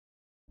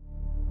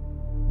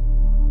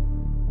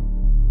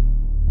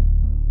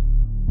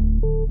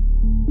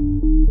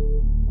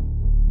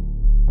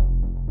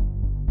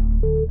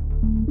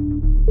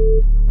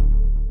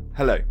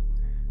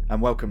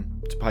and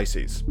welcome to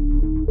Pisces.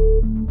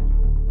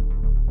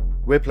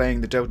 We're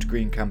playing the Delta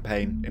Green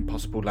campaign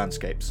Impossible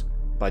Landscapes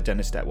by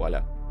Dennis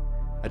Detweiler,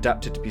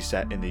 adapted to be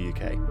set in the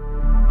UK.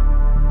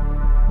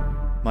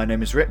 My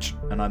name is Rich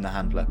and I'm the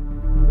handler.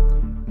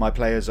 My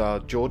players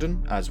are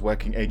Jordan as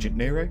Working Agent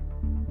Nero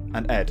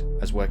and Ed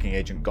as Working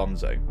Agent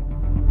Gonzo.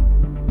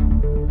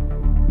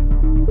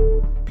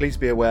 Please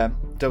be aware,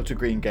 Delta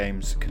Green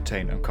games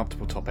contain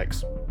uncomfortable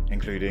topics,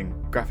 including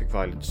graphic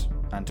violence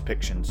and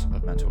depictions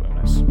of mental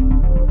illness.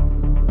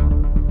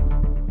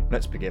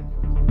 Let's begin.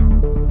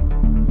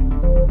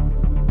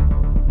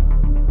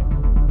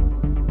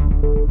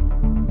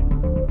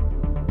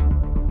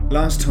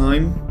 Last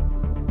time?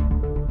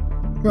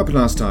 What happened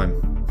last time?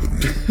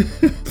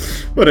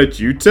 Why don't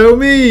you tell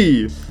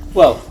me?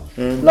 Well,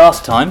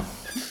 last time,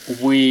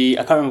 I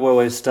can't remember where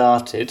we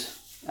started.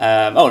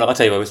 I'll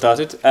tell you where we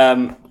started.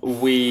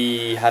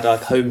 We had our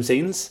home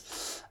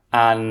scenes,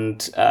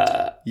 and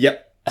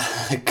Yep.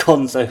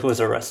 Gonzo was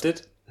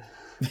arrested.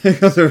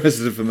 Was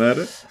arrested for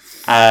murder.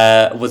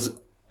 Was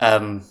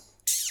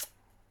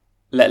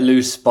let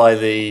loose by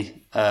the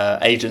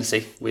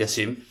agency, we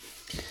assume.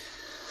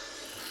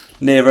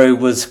 Nero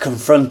was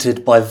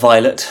confronted by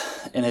Violet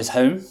in his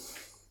home,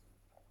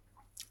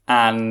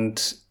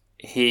 and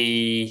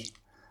he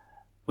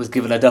was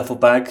given a duffel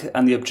bag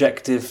and the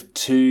objective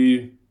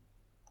to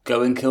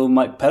go and kill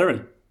Mike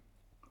Pellerin.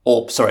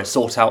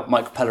 Sort out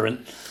Mike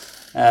Pellerin.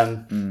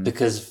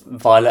 Because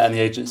Violet and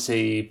the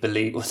agency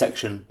believed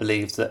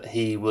that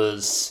he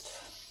was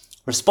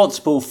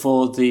responsible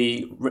for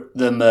the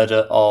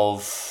murder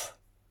of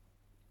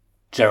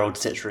Gerald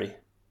Sitchery.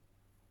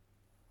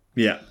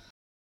 Yeah,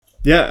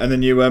 and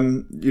then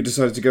you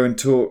decided to go and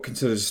talk,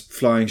 instead of just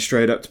flying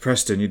straight up to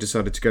Preston, you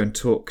decided to go and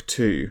talk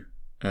to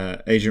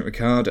Agent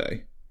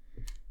Ricardo,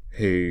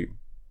 who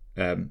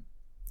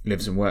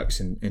lives and works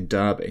in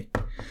Derby.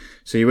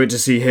 So you went to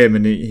see him,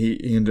 and he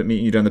ended up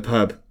meeting you down the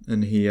pub,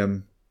 and he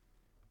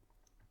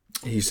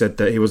said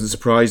that he wasn't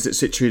surprised that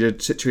Sitchery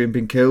had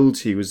been killed.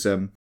 He was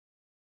a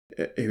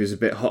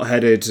bit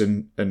hot-headed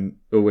and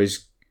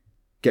always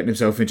getting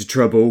himself into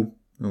trouble.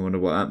 I wonder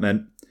what that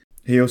meant.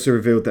 He also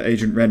revealed that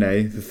Agent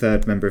Rene, the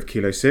third member of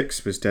Kilo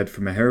 6, was dead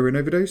from a heroin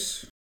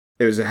overdose.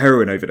 It was a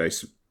heroin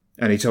overdose,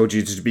 and he told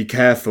you to be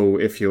careful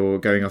if you're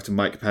going after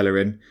Mike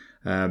Pellerin,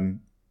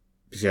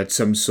 because he had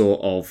some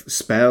sort of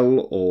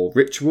spell or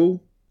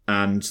ritual,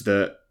 and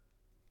that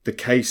the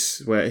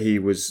case where he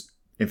was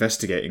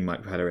investigating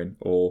Mike Pellerin,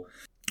 or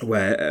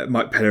where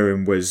Mike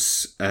Pellerin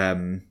was,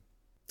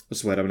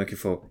 what's the word I'm looking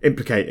for?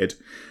 Implicated,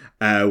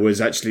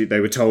 was actually, they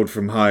were told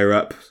from higher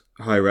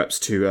ups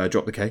to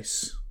drop the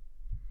case.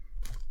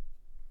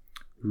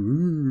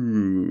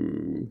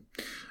 Ooh.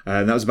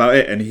 And that was about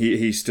it, and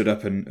he stood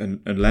up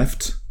and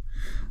left.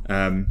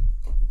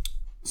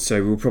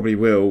 So we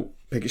will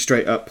pick it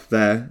straight up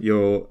there.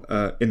 You're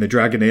in the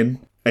Dragon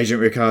Inn.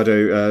 Agent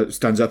Ricardo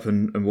stands up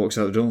and walks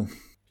out the door.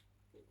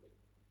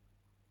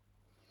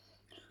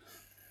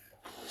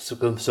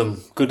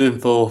 Some good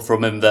info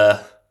from him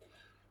there.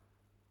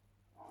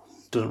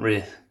 Doesn't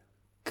really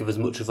give us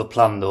much of a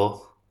plan,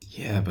 though.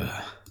 Yeah, but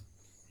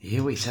you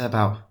hear what he said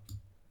about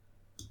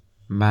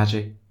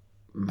magic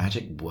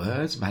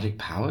words, magic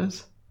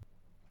powers?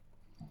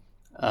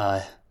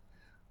 Aye.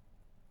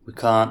 We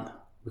can't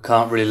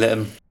really let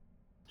him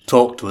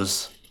talk to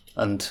us.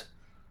 And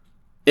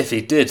if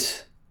he did,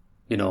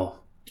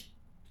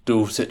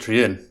 do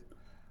Sitchery in,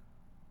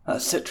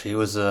 that Sitchery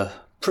was a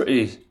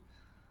pretty...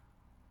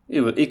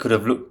 He could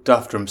have looked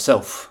after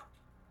himself.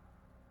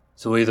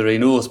 So either he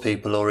knows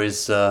people or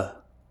he's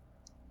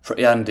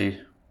pretty handy.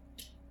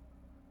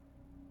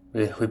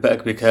 We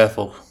better be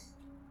careful.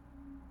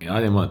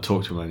 I didn't want to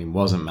talk to him when he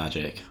wasn't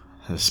magic.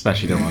 I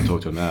especially don't want to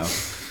talk to him now.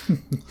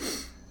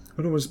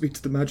 I don't want to speak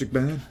to the magic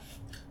man.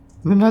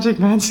 The magic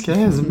man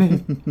scares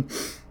me.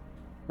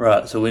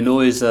 Right, so we know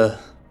he's a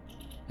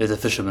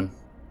fisherman.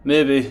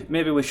 Maybe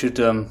we should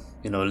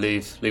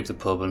leave the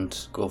pub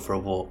and go for a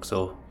walk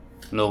so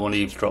no one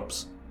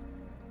eavesdrops.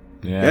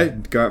 Yeah,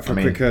 go out for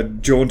a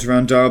quick jaunt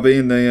around Derby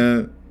in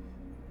the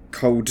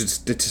cold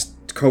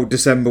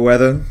December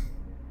weather.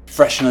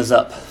 Freshen us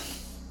up.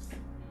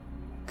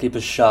 Keep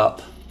us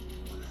sharp.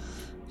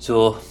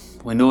 So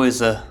we know he's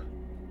a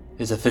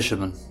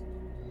fisherman.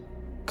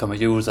 Can we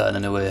use that in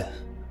any way?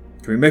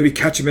 Can we maybe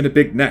catch him in a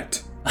big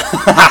net?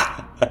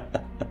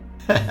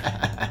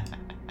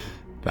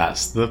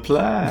 That's the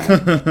plan.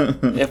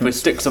 If we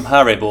stick some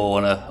Haribo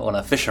on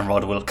a fishing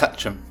rod, we'll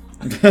catch him.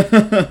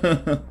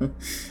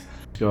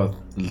 Gotta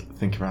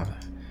think around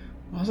it.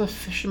 What does a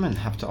fisherman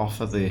have to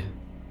offer the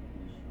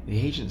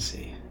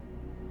agency?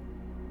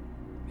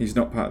 He's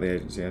not part of the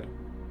agency, Ed.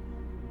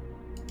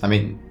 I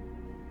mean,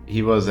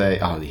 he was a...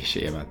 Oh,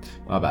 shit, man.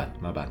 My bad.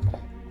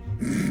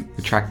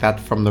 Retract that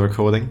from the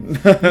recording.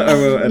 I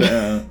will edit it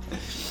out.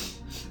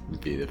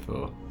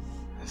 Beautiful.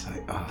 It's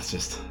like, it's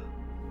just...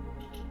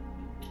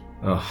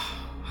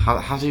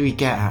 How do we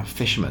get at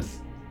fishermen?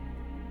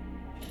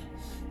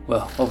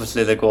 Well,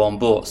 obviously they go on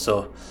boats,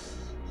 so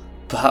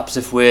perhaps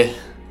if we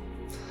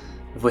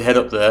head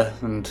up there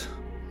and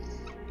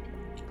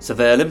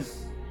surveil him,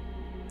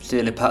 see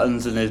any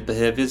patterns in his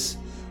behaviours.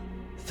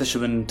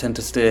 Fishermen tend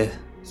to stay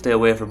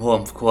away from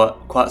home for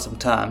quite some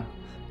time.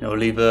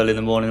 Leave early in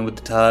the morning with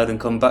the tide and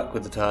come back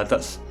with the tide.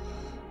 That's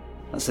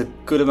a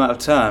good amount of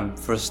time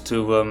for us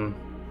to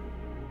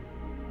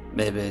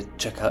maybe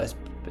check out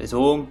his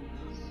home,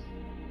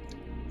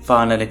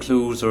 find any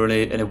clues or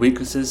any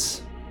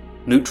weaknesses,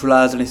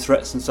 neutralise any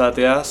threats inside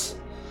the house.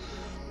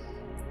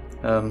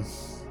 And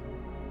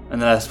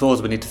then I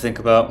suppose we need to think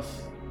about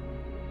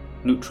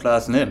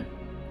neutralising him.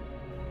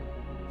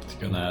 Just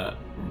gonna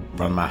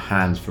run my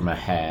hands through my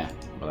hair.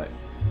 Like,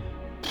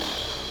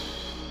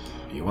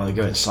 you want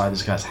to go inside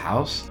this guy's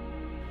house?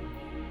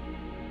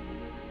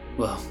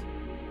 Well,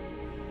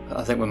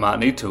 I think we might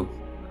need to.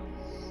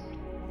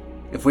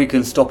 If we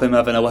can stop him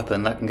having a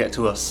weapon that can get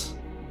to us,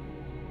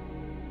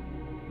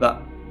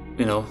 that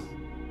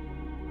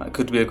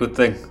could be a good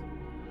thing.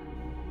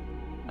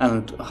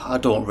 And I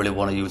don't really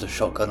want to use a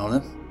shotgun on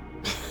him.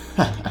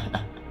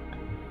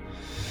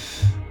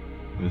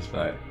 That's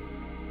right.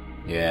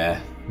 Yeah,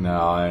 no,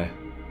 I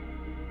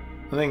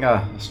think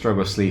I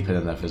struggle sleeping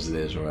enough as it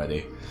is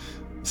already.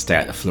 Stare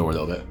at the floor a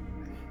little bit.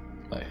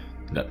 Like,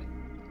 look.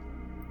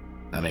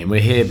 I mean,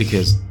 we're here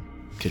because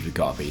we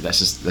gotta be.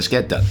 Let's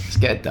get it done. Let's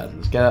get it done.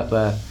 Let's get up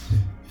there,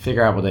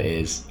 figure out what it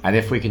is, and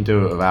if we can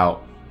do it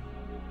without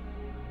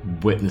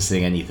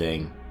witnessing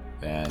anything,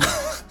 then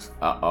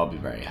I'll be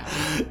very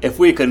happy. If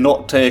we can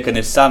not take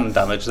any sand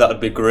damage, that would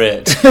be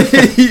great.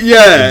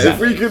 Yeah,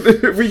 exactly.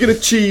 if we could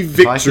achieve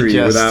victory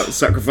without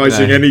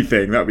sacrificing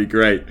anything, that'd be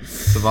great.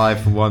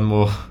 Survive for one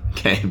more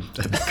game,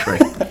 that'd be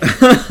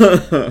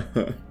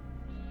great.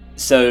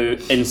 So,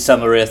 in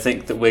summary, I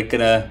think that we're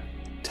gonna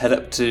head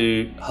up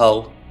to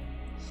Hull.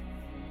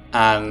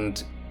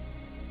 And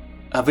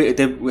have we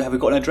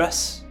got an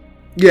address?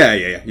 Yeah.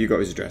 You got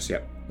his address.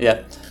 Yeah.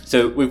 Yeah.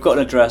 So we've got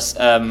an address.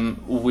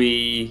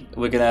 We're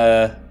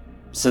gonna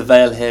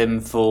surveil him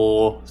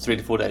for 3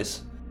 to 4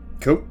 days.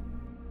 Cool.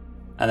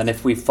 And then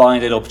if we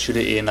find an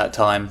opportunity in that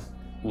time,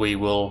 we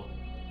will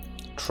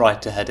try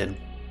to head in.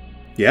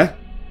 Yeah.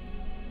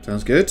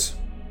 Sounds good.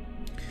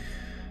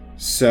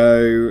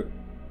 So,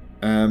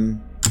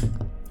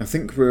 I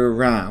think we're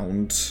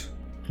around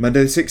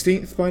Monday the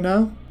 16th by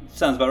now.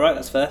 Sounds about right.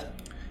 That's fair.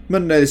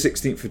 Monday the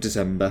 16th of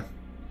December.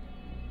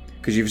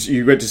 Because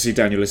you went to see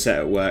Daniel Lassette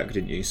at work,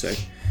 didn't you? So,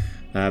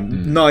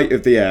 night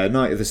of the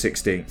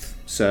 16th.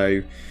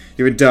 So,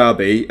 you're in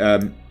Derby.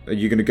 Are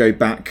you going to go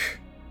back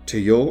to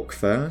York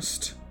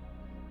first?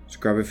 Just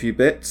grab a few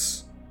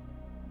bits?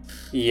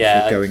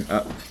 Yeah. Going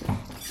up.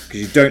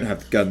 Because you don't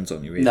have the guns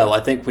on you either. No, I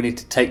think we need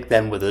to take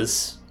them with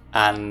us.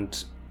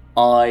 And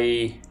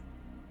I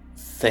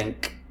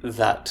think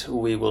that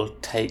we will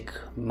take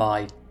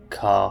my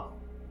car.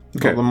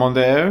 Okay. Got the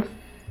Mondeo?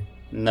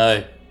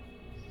 No.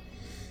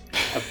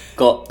 I've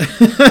got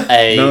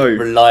a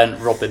Reliant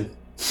Robin.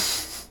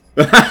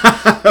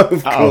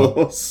 Of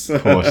course.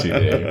 Of course you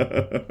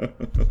do.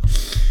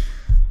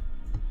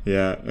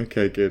 Yeah,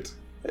 okay, good.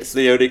 It's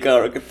the only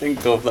car I could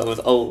think of that was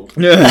old.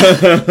 Yeah.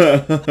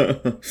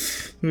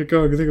 The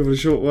car I can think of in a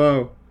short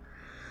while.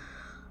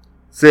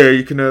 So yeah,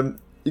 you can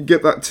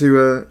get back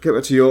to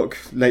York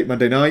late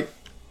Monday night.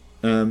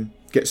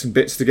 Get some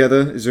bits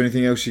together. Is there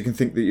anything else you can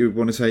think that you would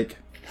want to take?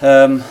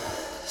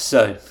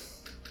 So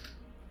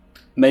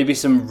maybe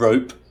some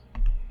rope.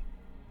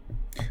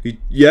 You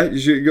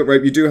got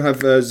rope. You do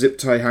have zip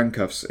tie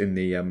handcuffs in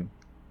the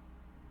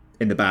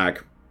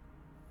bag.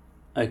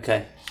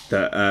 Okay.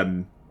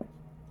 That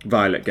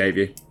Violet gave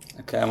you.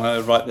 Okay, I'm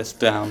going to write this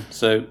down.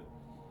 So,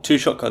 2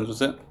 shotguns, was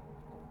it?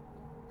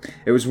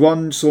 It was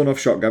 1 sawn-off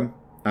shotgun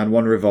and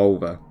 1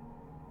 revolver.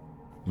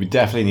 We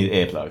definitely need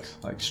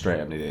earplugs. Like, straight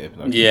up need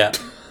earplugs. Yeah.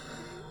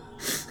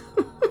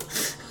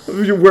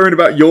 You're worrying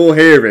about your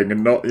hearing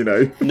and not,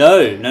 No.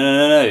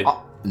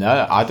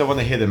 No, I don't want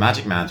to hear the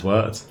magic man's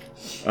words.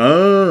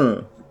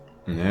 Oh.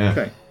 Yeah.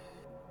 Okay.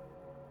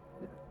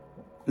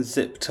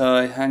 Zip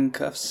tie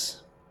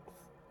handcuffs.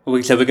 So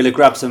we're going to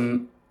grab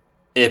some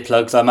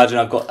earplugs. I imagine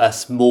I've got a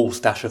small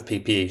stash of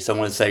PPE, so I'm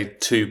going to say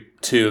two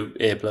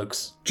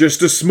earplugs.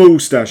 Just a small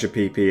stash of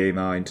PPE,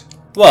 mind.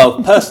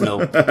 Well,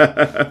 personal.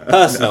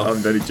 Personal. No,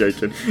 I'm only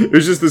joking. It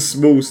was just the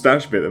small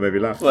stash bit that made me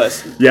laugh. Well,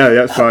 yeah,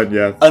 it's fine,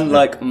 yeah.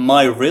 Unlike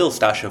my real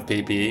stash of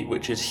PPE,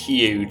 which is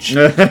huge.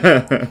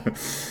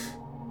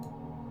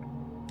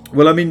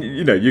 Well, I mean,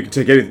 you can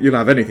take anything. You'll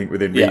have anything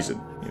within reason.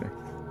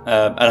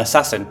 An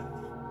assassin.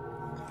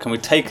 Can we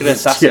take an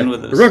assassin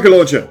with us? A rocket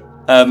launcher.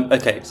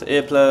 Okay, so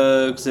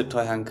earplugs, zip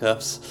tie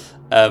handcuffs,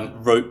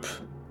 rope.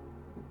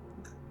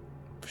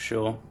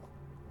 Sure.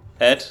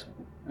 Ed?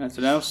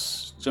 Anything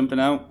else? Jumping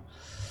out?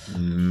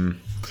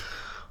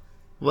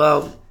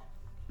 Well,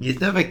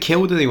 you've never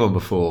killed anyone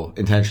before,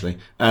 intentionally.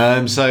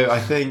 So I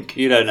think...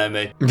 You don't know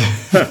me.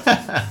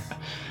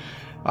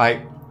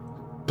 Like,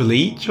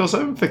 bleach or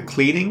something for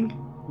cleaning?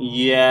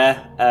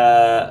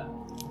 Yeah,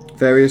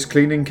 Various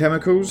cleaning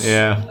chemicals?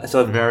 Yeah,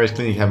 so various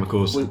cleaning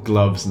chemicals,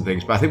 gloves and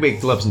things. But I think we had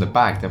gloves in the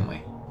bag, didn't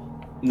we?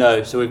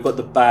 No, so we've got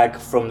the bag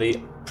from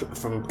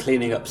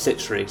cleaning up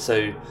Citry.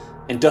 So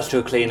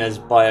industrial cleaners,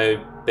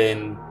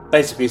 been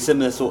basically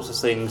similar sorts of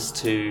things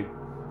to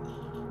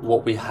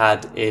what we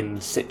had in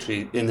the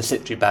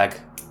Sitri bag.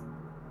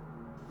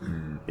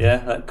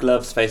 Yeah, like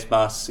gloves, face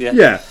masks.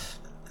 Yeah,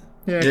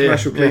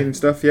 commercial cleaning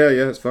stuff. Yeah,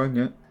 that's fine.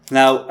 Yeah.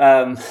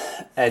 Now,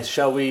 Ed,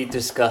 shall we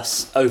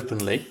discuss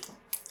openly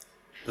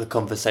the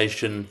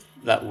conversation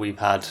that we've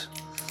had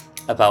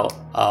about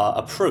our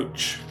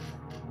approach,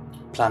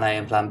 Plan A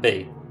and Plan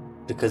B?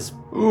 Because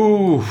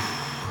ooh,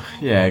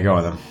 yeah, go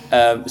on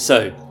then.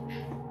 So,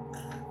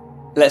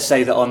 let's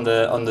say that on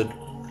the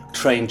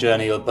train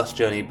journey or bus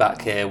journey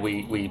back here,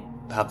 we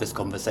have this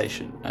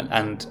conversation,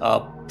 and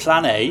our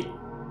Plan A,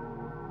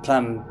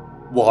 Plan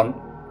 1,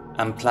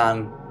 and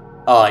Plan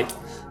I,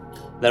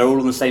 they're all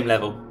on the same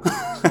level.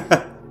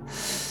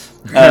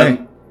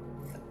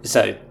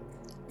 So,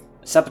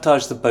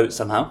 sabotage the boat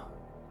somehow.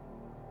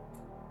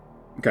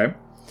 Okay.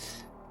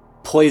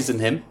 Poison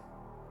him.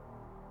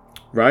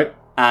 Right.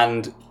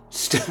 And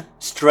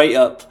straight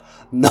up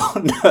knock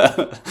on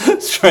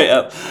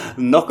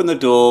the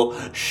door,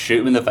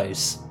 shoot him in the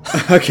face.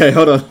 Okay,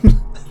 hold on.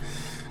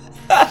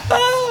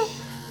 Are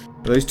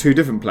those two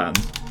different plans?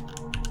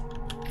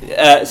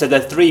 So there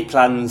are 3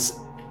 plans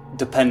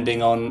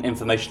depending on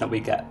information that we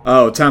get.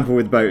 Oh, tamper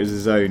with the boat is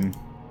his own.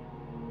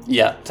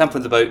 Yeah, tamper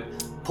with the boat,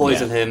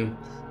 poison him,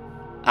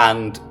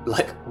 and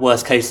like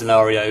worst case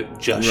scenario,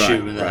 just shoot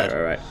him in the head.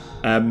 Right.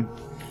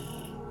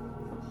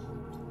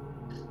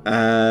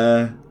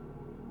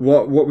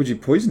 What would you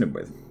poison him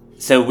with?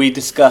 So we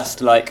discussed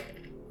like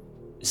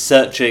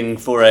searching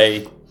for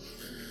and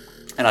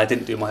I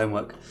didn't do my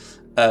homework.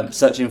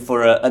 Searching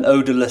for an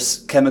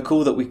odorless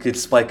chemical that we could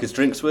spike his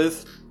drinks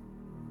with,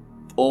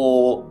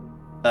 or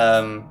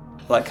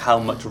like how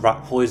much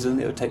rat poison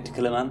it would take to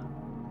kill a man.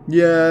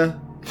 Yeah,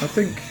 I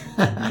think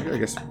I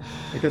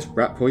guess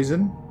rat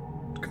poison,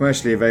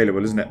 commercially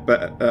available, isn't it?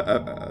 But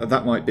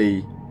that might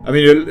be. I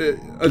mean,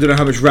 I don't know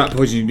how much rat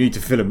poison you need to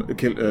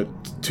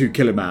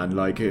kill a man.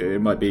 Like, it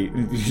might be.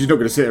 He's not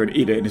going to sit there and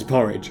eat it in his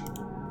porridge.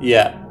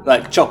 Yeah,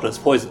 like chocolate's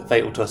poison,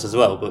 fatal to us as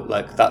well. But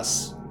like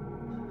that's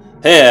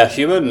here,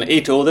 human,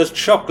 eat all this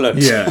chocolate.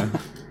 Yeah.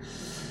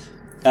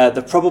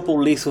 The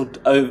probable lethal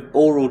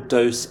oral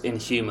dose in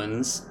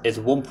humans is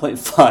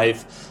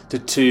 1.5 to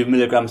 2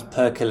 milligrams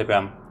per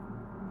kilogram.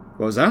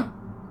 What was that?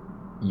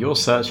 Your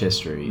search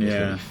history is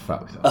really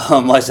fucked up.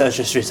 Oh, my search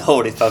history is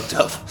already fucked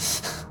up.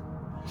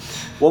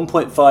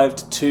 1.5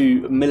 to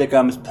 2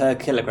 milligrams per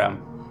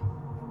kilogram.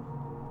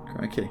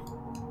 Crikey.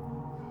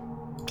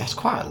 That's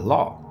quite a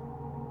lot.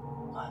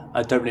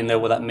 I don't really know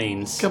what that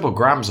means. A couple of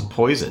grams of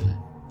poison.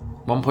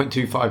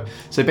 1.25.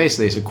 So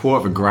basically, it's a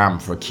quarter of a gram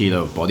for a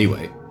kilo of body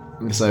weight.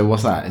 So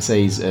what's that? It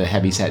says a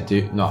heavy set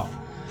dude. No.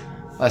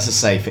 Let's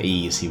just say for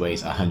ease, he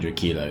weighs 100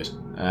 kilos.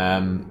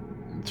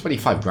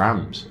 25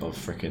 grams of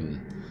freaking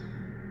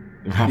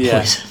rat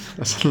poison.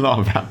 That's a lot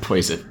of rat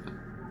poison.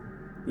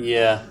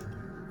 Yeah.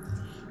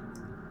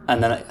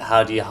 And then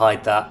how do you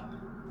hide that?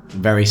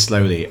 Very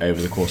slowly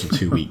over the course of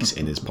 2 weeks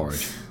in his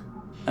porridge.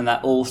 And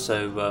that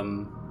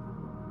also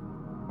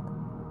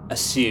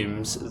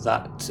assumes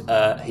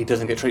that he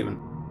doesn't get treatment.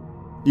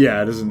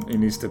 Yeah, he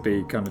needs to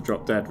be kind of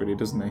drop dead, really,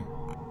 doesn't he?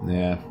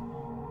 Yeah.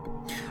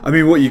 I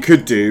mean, what you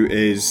could do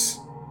is,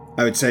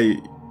 I would say,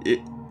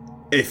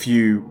 if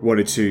you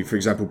wanted to, for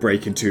example,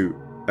 break into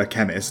a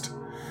chemist,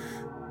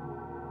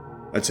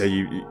 I'd say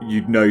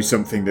you'd know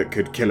something that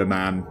could kill a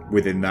man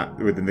within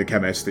the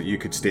chemist that you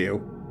could steal,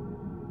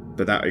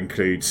 but that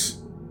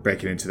includes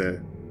breaking in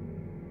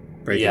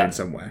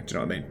somewhere. Do you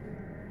know what I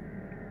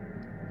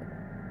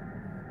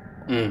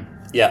mean?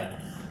 Yeah.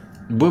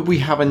 Would we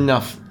have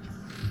enough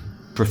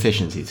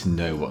proficiency to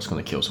know what's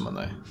going to kill someone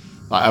though?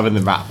 Like other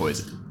than rat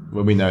poison,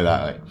 would we know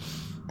that? Like,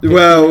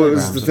 well,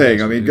 this is the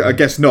thing. I mean, I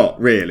guess not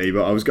really,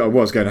 but I was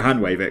going to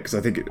hand wave it because I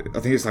think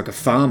it's like a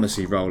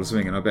pharmacy role or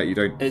something, and I bet you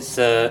don't. It's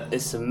a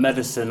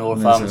medicine or a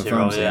pharmacy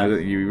role. Yeah. I don't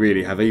think you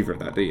really have either of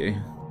that, do you?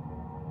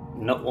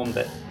 Not one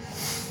bit.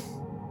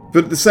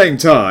 But at the same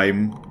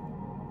time,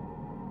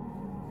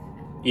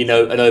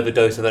 an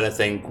overdose of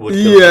anything would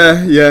kill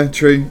him. Yeah,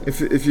 true.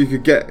 If you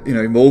could get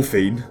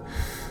morphine,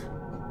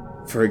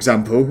 for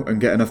example, and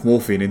get enough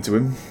morphine into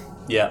him,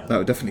 that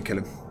would definitely kill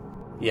him.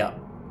 Yeah.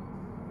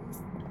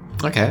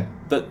 Okay.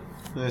 But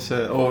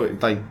or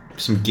like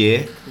some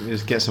gear.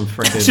 Just get some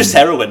freaking. It's just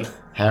heroin.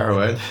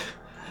 Heroin.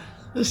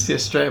 Just get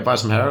straight up buy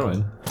some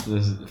heroin.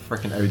 There's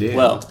freaking OD.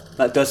 Well,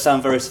 that does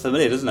sound very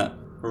familiar, doesn't it,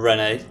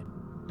 Renee?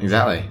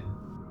 Exactly.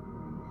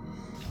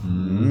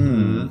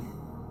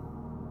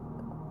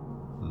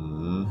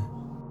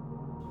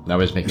 Now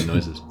we're just making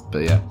noises,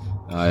 but yeah.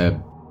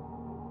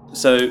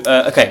 So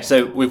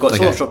we've got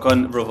assault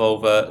shotgun,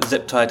 revolver,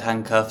 zip-tied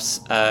handcuffs,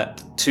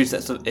 2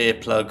 sets of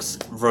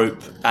earplugs,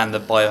 rope, and the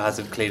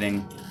biohazard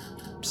cleaning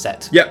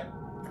set. Yep.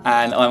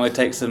 And I'm going to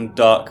take some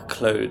dark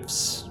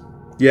clothes.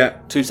 Yeah.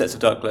 2 sets of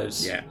dark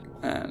clothes. Yeah.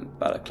 And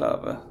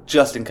balaclava,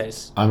 just in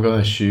case. I'm going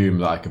to assume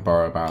that I could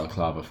borrow a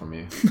balaclava from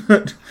you.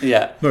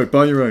 Yeah. No,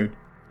 buy your own.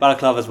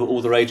 Balaclavas were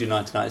all the rage in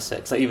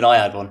 1996. Like, even I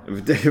had one.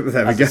 There we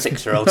go. As a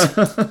 6-year-old.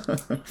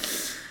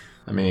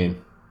 I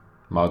mean,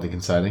 Mildly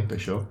concerning, but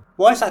sure.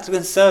 Why is that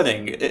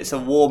concerning? It's a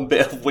warm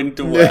bit of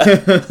winter wear.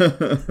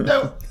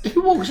 No,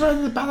 who walks around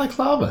in the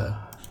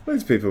balaclava?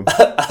 Loads of people.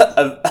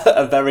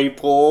 a very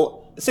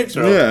poor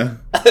 6-year-old. Yeah.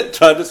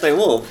 Trying to stay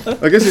warm.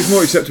 I guess it's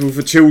more acceptable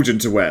for children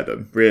to wear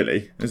them,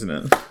 really, isn't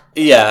it?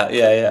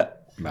 Yeah.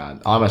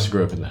 Man, I must have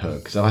grew up in the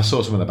hood, because if I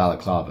saw someone in a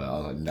balaclava, I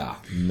was like, nah,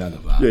 none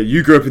of that. Yeah,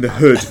 you grew up in the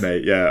hood,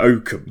 mate. Yeah,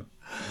 Oakham.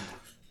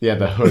 Yeah,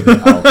 the hood.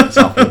 It's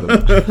up with them.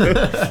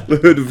 The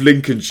hood of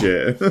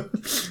Lincolnshire.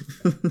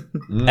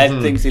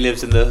 Ed thinks he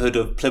lives in the hood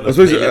of Plymouth.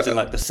 suppose He lives in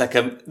like the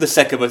second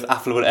most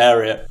affluent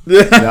area.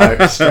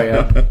 No, straight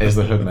up, it's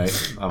the hood,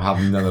 mate. I'm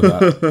having none of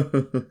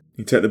that.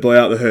 You take the boy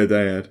out of the hood,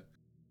 eh, Ed?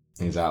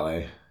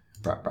 Exactly.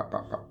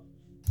 Brap.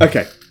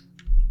 Okay.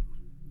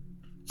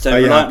 So, Are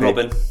you Reliant happy?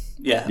 Robin.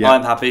 Yeah, Yeah.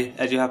 I'm happy.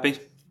 Ed, you happy?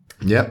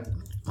 Yep,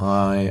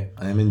 I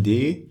am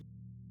indeed.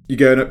 You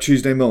going up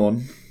Tuesday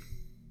morning?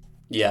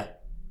 Yeah.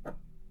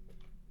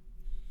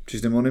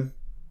 Tuesday morning?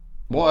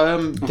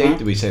 What date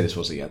did we say this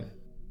was again?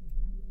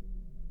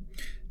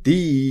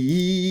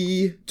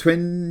 The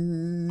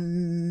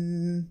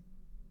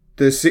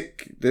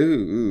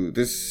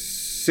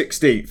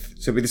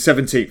 16th. So it'll be the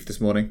 17th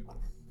this morning.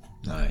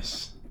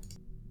 Nice.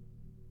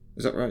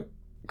 Is that right?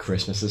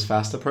 Christmas is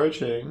fast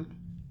approaching.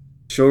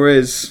 Sure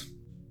is.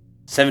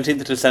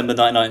 17th of December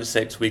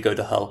 1996, we go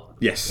to Hull.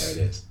 Yes.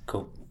 There it is.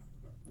 Cool.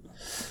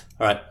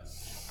 All right.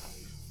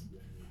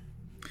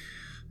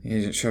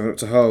 You didn't travel up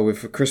to Hull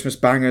with Christmas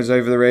bangers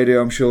over the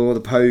radio, I'm sure,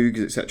 the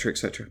Pogues, etc.,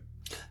 etc.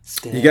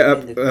 You get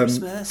up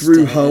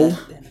through Hull.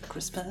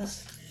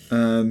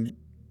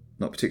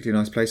 Not particularly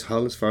nice place,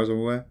 Hull, as far as I'm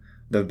aware.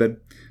 Never been.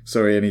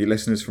 Sorry, any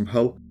listeners from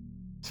Hull.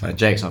 It's fine.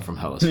 Jake's not from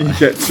Hull. It's You fine.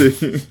 get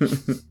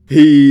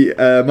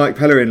to. Mike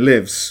Pellerin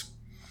lives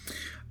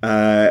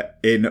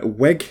in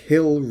Weg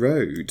Hill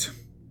Road,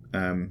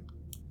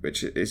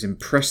 which is in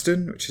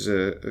Preston, which is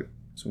a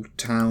sort of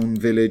town,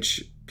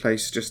 village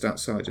place just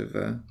outside of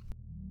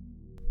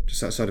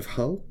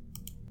Hull.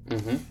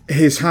 Mm-hmm.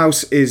 His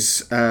house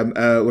is one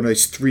of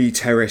those 3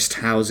 terraced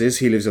houses.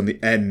 He lives on the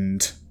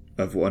end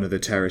of one of the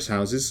terrace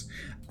houses.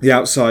 The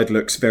outside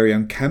looks very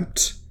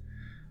unkempt.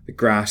 The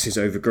grass is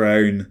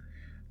overgrown.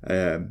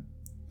 The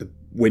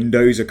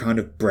windows are kind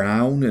of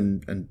brown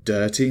and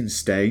dirty and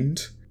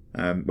stained.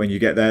 When you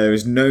get there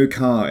is no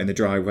car in the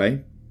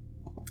driveway.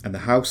 And the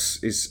house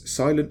is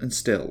silent and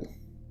still.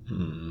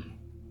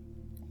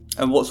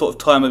 And what sort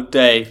of time of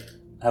day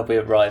have we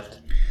arrived?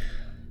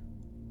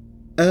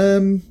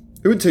 It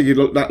wouldn't take you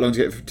that long to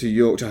get to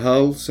York to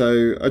Hull,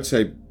 so I'd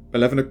say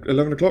 11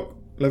 o'clock,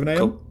 11 a.m.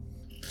 Cool.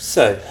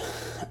 So,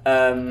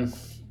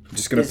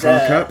 Just going to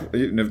park up.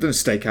 You've never done a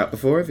stakeout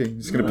before, have you?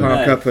 Just going to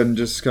park up and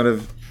just kind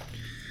of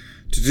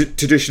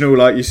traditional,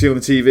 like you see on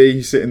the TV.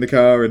 You sit in the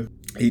car and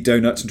eat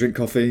donuts and drink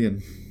coffee.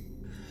 And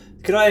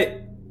could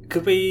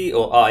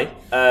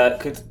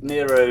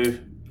Nero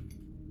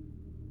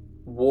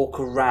walk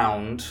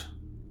around,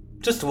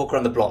 just to walk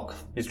around the block?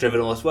 He's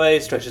driven all this way,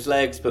 stretch his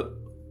legs, but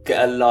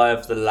get a lie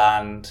of the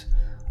land.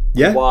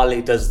 yeah, While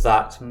he does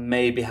that,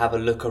 maybe have a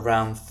look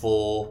around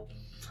for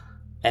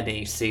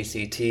any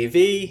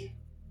CCTV,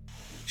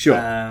 sure,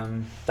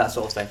 that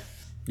sort of thing.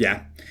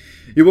 yeah.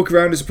 You walk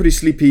around. It's a pretty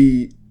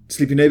sleepy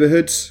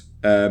neighbourhood.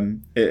 It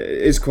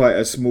is quite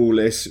a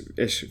smallish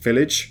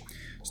village.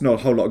 There's not a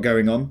whole lot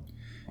going on.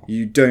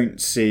 You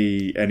don't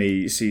see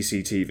any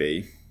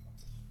CCTV.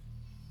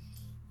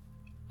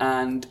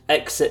 And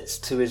exits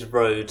to his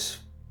road,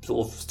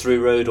 sort of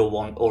through road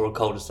or a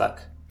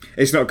cul-de-sac.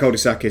 It's not a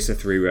cul-de-sac. It's a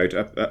through road,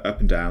 up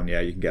and down.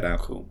 Yeah, you can get out.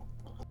 Cool.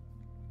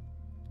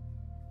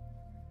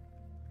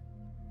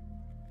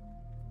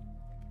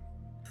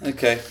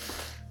 Okay.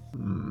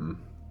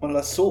 Well,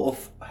 I sort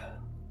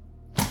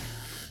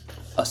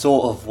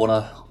of want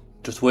to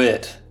just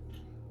wait,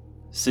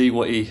 see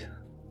what he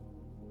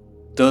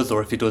does,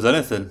 or if he does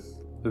anything.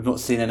 We've not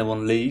seen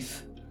anyone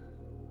leave.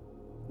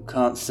 We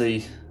can't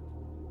see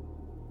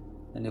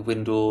any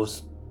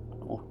windows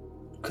or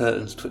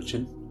curtains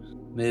twitching.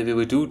 Maybe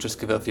we do just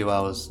give it a few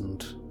hours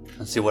and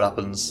see what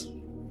happens.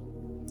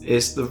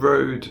 Is the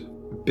road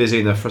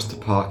busy enough for us to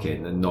park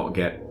in and not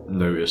get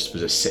noticed for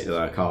just sitting in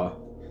our car?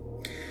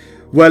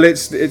 Well,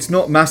 it's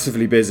not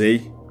massively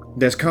busy.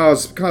 There's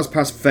cars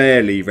pass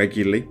fairly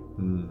regularly.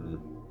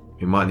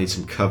 We might need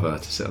some cover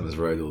to sit on this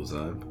road all the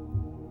time.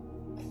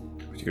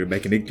 You're going to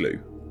make an igloo.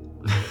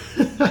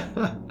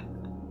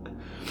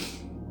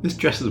 This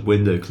dress as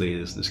window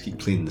cleaners. Just keep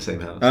cleaning the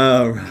same house.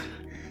 Oh, right.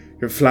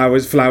 Got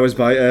flowers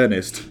by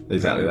Ernest.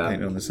 Exactly that.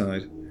 Paint on the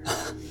side.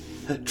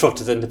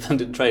 Trotters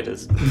independent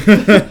traders.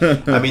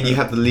 I mean, you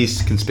have the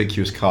least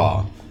conspicuous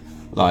car.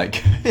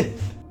 Like...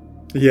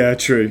 Yeah,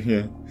 true,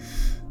 yeah.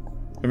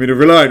 I mean, a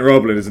Reliant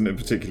Roblin isn't a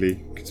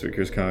particularly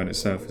conspicuous car in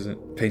itself, is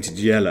it? Painted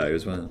yellow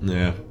as well.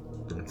 Yeah.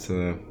 It's,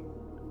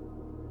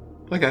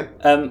 okay.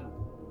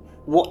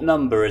 What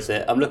number is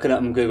it? I'm looking at it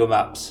on Google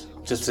Maps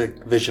just to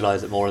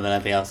visualise it more than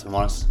anything else, if I'm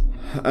honest.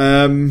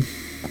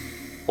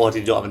 Or do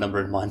you not have a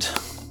number in mind?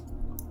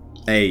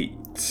 8.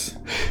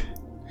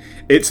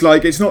 It's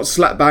not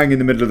slap bang in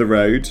the middle of the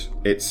road.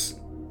 It's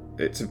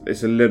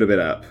a little bit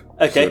up.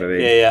 Okay. Sort of.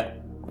 Yeah.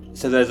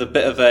 So there's a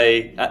bit of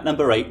at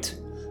number 8,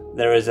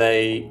 there is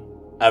a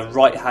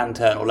right-hand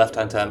turn or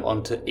left-hand turn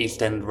onto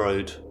East End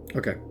Road.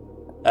 Okay.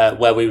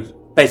 Where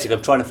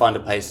I'm trying to find a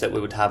place that we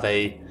would have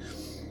a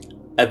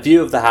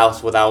view of the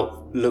house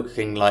without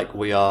looking like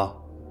we are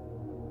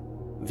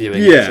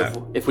viewing it.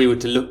 So if we were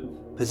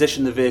to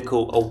position the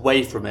vehicle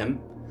away from him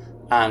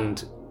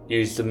and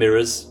use the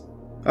mirrors.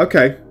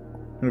 Okay.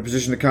 I'm going to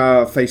position the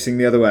car facing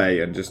the other way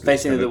and just...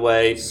 Facing the other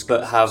way,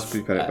 but have...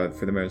 Scoop at it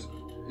through the mirrors.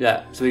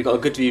 Yeah, so we've got a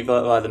good view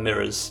via the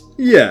mirrors.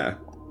 Yeah.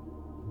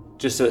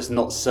 Just so it's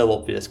not so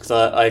obvious, because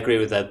I agree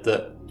with Ed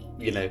that,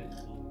 you know,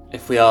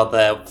 if we are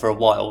there for a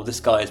while, this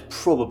guy is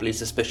probably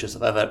suspicious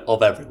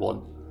of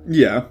everyone.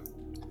 Yeah.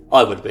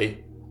 I would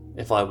be,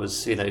 if I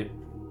was, you know,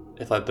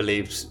 if I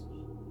believed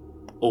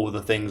all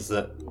the things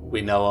that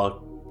we know are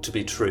to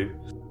be true.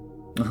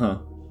 Uh-huh.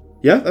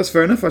 Yeah, that's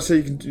fair enough. I say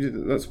you can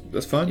do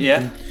that's fine.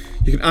 Yeah.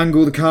 You can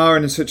angle the car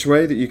in such a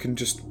way that you can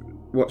just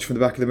watch from the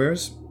back of the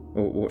mirrors,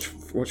 or watch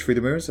through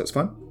the mirrors. That's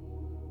fine.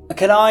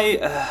 Can I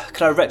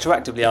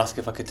retroactively ask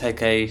if I could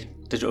take a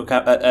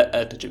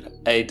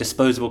a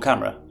disposable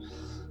camera?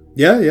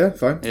 Yeah,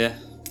 fine. Yeah.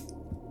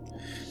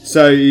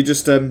 So you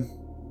just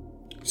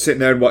sitting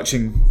there and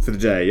watching for the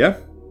day, yeah?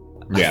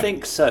 I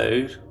think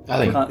so.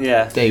 I think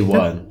yeah. day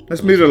one.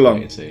 Let's move it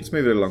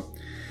along.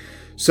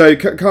 So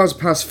cars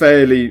pass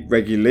fairly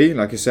regularly,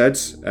 like I said,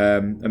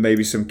 and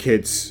maybe some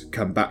kids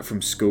come back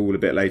from school a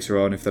bit later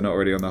on if they're not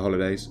already on their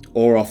holidays,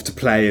 or off to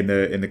play in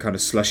the kind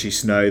of slushy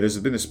snow. There's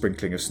been a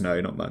sprinkling of snow,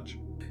 not much.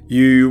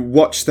 You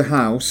watch the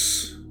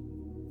house.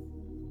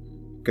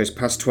 Goes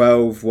past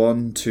 12,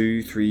 1,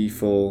 2, 3,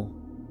 4,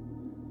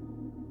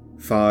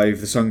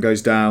 5. The sun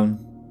goes down.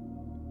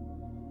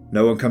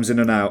 No one comes in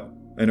or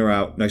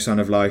out. No sign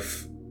of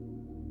life.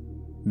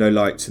 No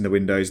lights in the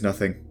windows,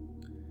 nothing.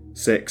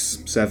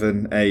 6,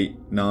 7,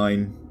 8,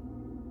 9,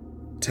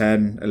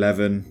 10,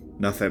 11,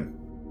 nothing.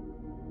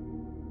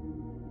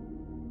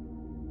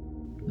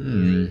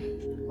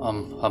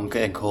 I'm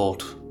getting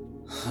cold.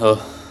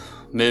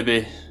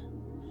 Maybe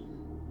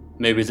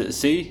it's at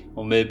sea,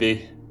 or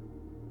maybe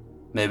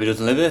it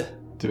doesn't live here.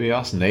 Do we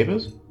ask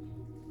neighbours?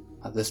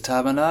 At this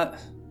time of night?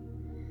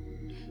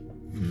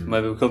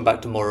 Maybe we'll come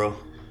back tomorrow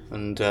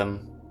and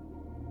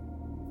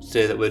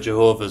say that we're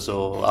Jehovah's,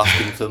 or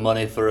asking for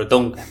money for a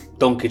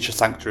donkey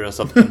sanctuary or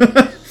something.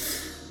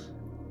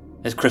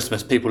 It's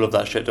Christmas, people love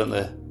that shit, don't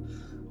they?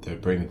 They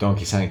bring the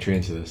donkey sanctuary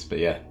into this, but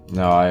yeah.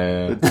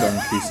 No, The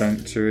donkey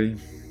sanctuary.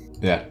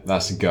 Yeah,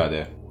 that's a good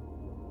idea.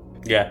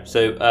 Yeah,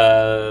 so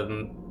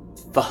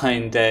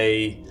find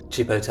a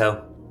cheap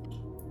hotel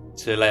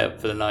to lay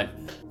up for the night.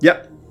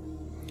 Yep.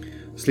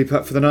 Sleep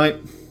up for the night.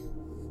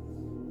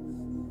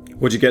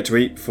 What'd you get to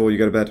eat before you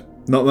go to bed?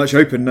 Not much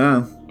open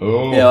now.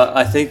 Oh. Yeah,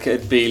 I think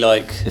it'd be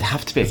like... It'd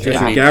have to be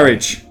a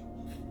garage.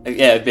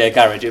 Yeah, it'd be a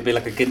garage. It'd be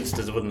like a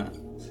Ginster's, wouldn't it?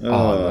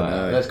 Oh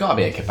no. There's got to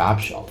be a kebab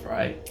shop,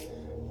 right?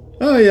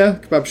 Oh yeah,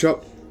 kebab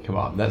shop. Come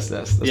on, let's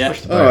push the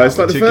boat Oh, it's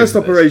out. like the first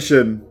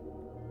operation.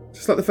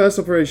 Just like the first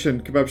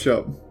operation, kebab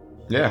shop.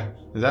 Yeah,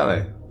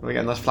 exactly. We're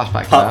getting those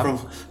flashbacks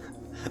now.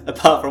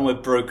 Apart from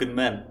with broken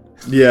men.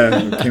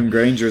 Yeah, Kim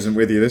Granger isn't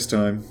with you this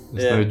time.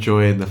 There's no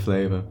joy in the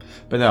flavour.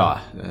 But no,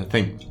 I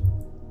think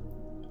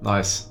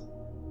nice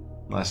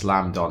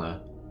lamb doner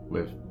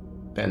with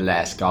a bit of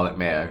lettuce, garlic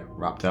mayo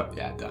wrapped up.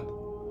 Yeah, done.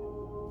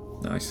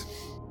 Nice.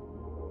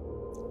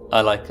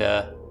 I like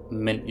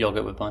mint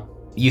yogurt with mine.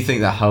 You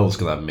think that Hull's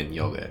gonna have mint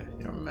yogurt?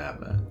 You're a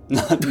madman.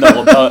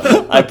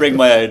 No, I bring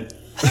my own.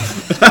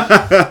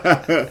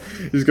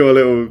 He's got a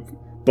little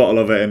bottle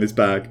of it in his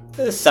bag.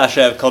 A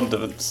sachet of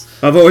condiments.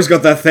 I've always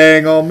got that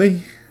thing on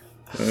me.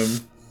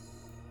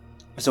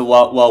 So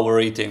while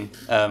we're eating,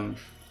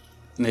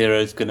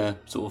 Nero's gonna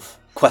sort of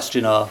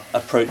question our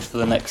approach for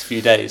the next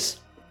few days.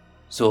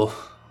 So,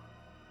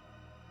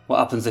 what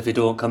happens if he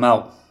don't come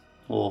out,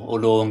 or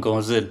no one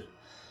goes in?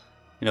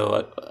 You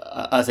know,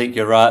 I think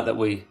you're right that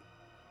we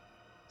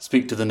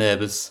speak to the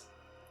neighbours,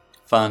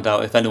 find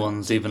out if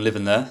anyone's even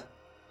living there.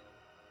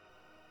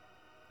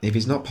 If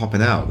he's not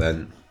popping out,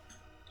 then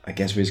I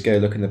guess we just go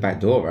look in the back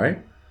door, right?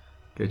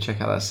 Go check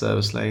out that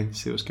service lane,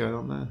 see what's going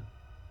on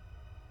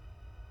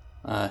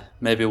there.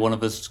 Maybe one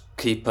of us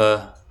keep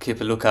a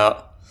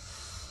lookout,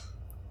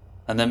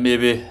 and then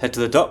maybe head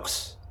to the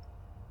docks.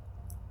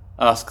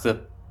 Ask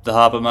the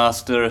harbour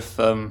master if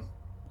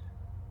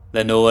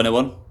they know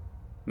anyone.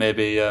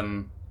 Maybe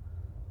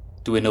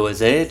do we know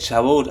his age?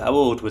 How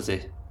old was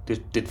he?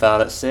 Did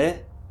Violet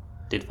say?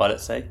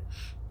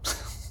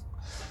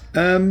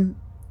 No,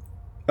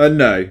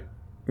 it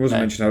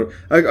wasn't mentioned.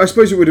 I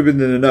suppose it would have been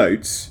in the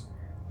notes.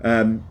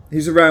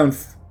 He's around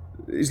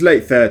his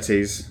late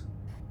 30s.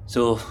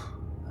 So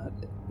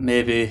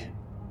maybe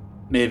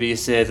you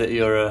say that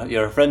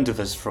you're a friend of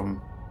his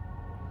from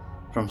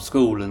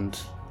school, and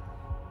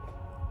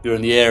you're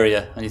in the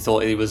area, and you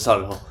thought he was, I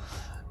don't know,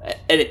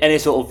 any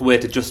sort of way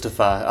to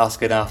justify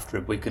asking after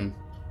him. We can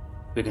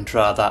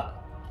try that.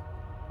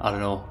 I don't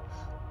know.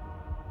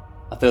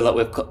 I feel like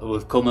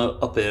we've come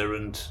up here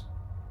and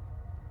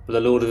with a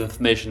load of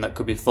information that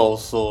could be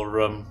false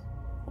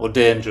or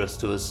dangerous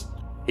to us.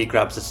 He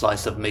grabs a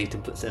slice of meat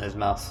and puts it in his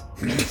mouth.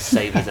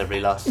 Savours every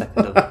last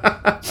second of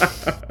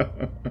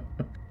it.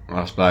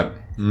 That's like,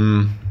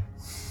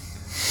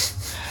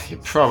 you're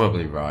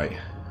probably right,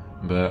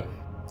 but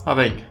I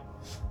think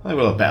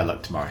we'll have better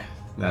luck tomorrow.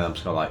 Then I'm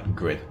just gonna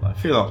grin. I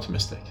feel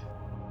optimistic.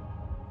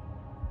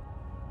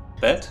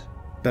 Bed?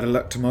 Better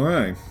luck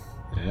tomorrow.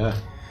 Yeah.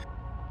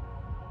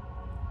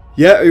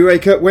 Yeah, you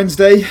wake up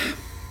Wednesday.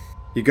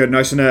 You go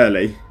nice and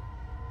early.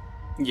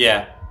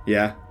 Yeah.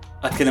 Yeah.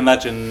 I can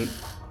imagine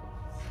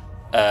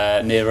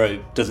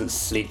Nero doesn't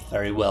sleep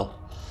very well.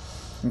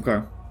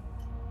 Okay.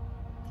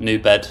 New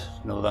bed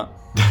and all that.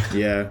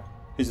 Yeah.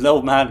 He's an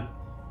old man.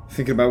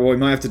 Thinking about what we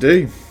might have to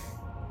do.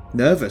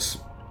 Nervous.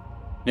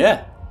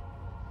 Yeah.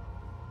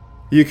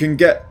 You can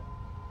get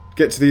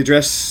to the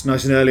address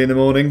nice and early in the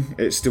morning.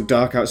 It's still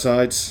dark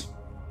outside.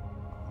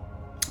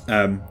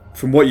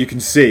 From what you can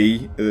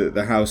see,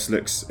 the house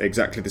looks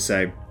exactly the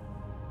same.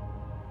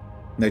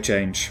 No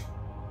change.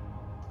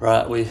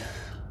 Right,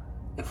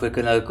 if we're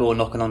gonna go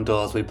knocking on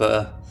doors, we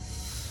better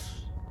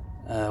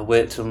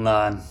wait till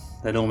 9.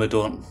 They normally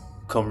don't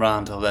come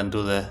round till then,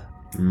 do they?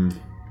 You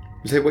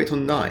say wait till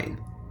 9?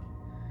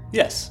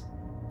 Yes.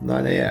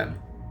 9 a.m?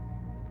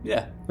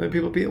 Yeah. When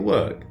people be at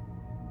work?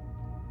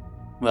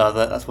 Well,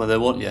 that's why they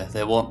want you.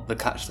 They want to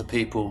catch the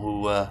people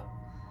who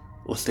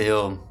will stay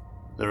home,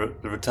 the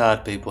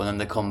retired people, and then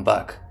they come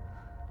back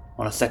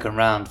on a second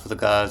round for the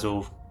guys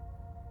who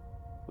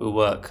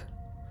work.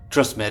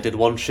 Trust me, I did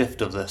one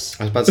shift of this.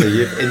 I was about to say,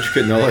 you have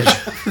intricate knowledge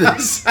of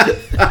this.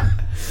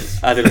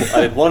 I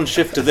did one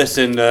shift of this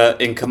in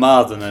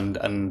Carmarthen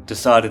and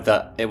decided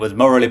that it was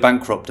morally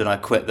bankrupt, and I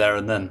quit there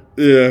and then.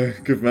 Yeah,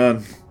 good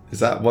man. Is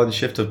that one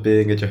shift of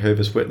being a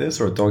Jehovah's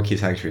Witness or a donkey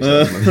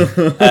sanctuary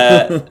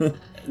salesman?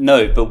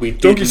 No, but we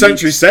did Donkey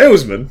Sanctuary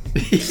salesman?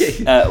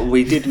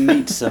 we did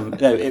meet some...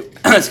 No,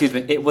 excuse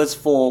me. It was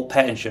for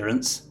pet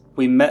insurance.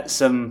 We met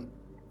some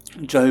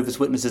Jehovah's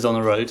Witnesses on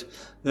the road.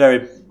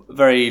 Very,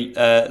 very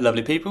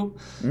lovely people.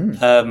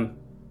 The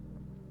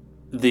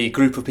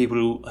group of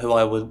people who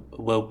I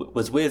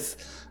was with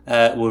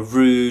were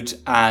rude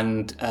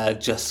and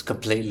just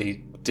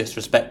completely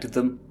disrespected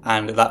them.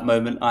 And at that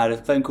moment, I had a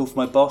phone call from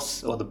my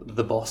boss, or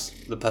the boss,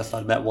 the person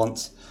I'd met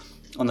once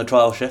on the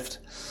trial shift.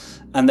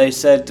 And they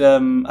said,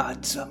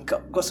 I've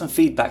got some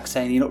feedback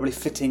saying you're not really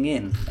fitting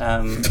in. You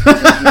want to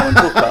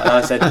talk about it? And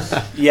I said,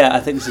 yeah, I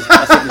think this is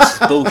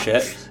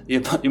bullshit.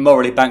 You're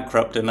morally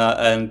bankrupt, and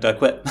I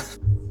quit.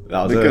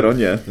 That was good on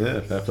you. Yeah,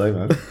 fair play,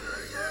 man.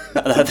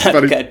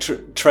 Then get a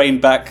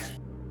train back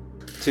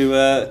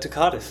to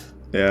Cardiff.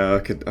 Yeah, I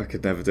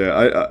could never do it.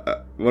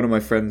 I one of my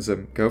friends'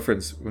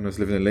 girlfriends when I was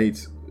living in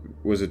Leeds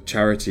was a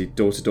charity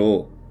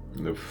door-to-door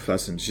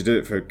person. She did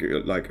it for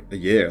a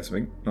year or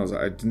something. And I was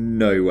like,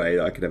 no way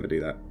that I could ever do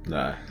that.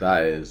 No,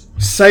 that is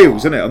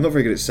sales, isn't it? I'm not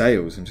very good at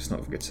sales. I'm just not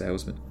a good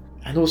salesman.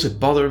 And also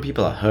bothering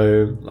people at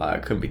home. I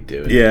couldn't be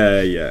doing it.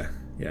 Yeah,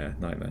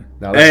 nightmare.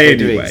 Now let's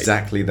do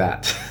exactly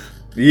that.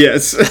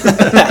 Yes.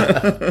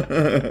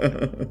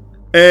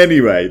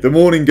 Anyway, the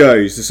morning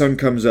goes. The sun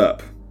comes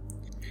up.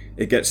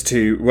 It gets to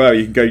you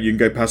can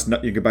go past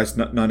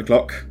 9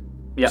 o'clock.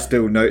 Yeah.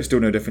 Still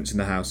no difference in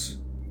the house.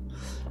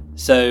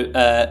 So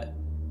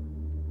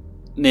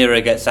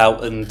Nero gets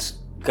out and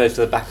goes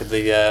to the back of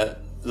the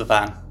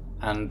van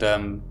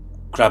and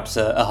grabs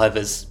a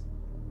high-vis.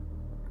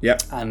 Yeah.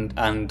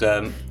 And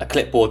a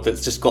clipboard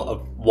that's just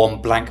got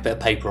one blank bit of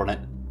paper on it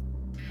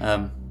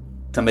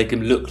to make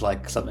him look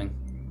like something.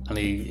 And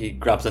he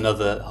grabs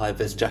another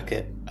high-vis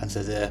jacket and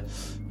says,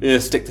 "Here,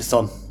 stick this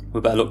on.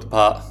 We better look the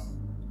part."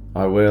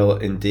 I will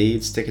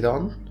indeed stick it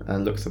on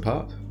and look the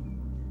part.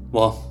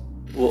 Well,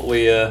 what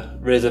we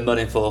raising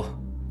money for?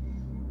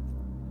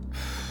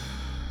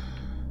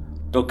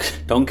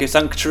 Donkey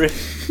Sanctuary?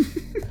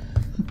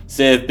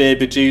 Save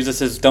baby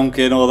Jesus'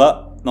 donkey and all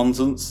that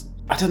nonsense.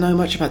 I don't know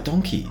much about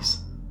donkeys.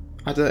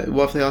 What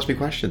if they ask me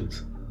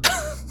questions?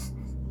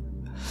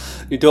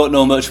 You don't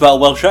know much about a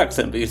Welsh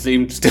accent, but you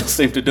still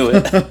seem to do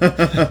it.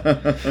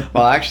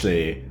 Well,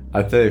 actually,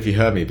 I don't know if you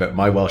heard me, but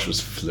my Welsh was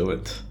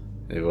fluent.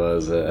 It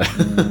was it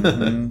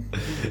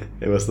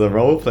was the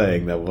role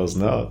playing that was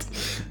not.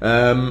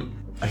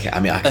 Okay,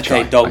 I mean, I could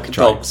try.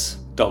 Dogs.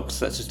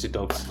 Let's just do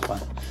dogs. Fine.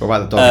 What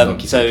about the dog?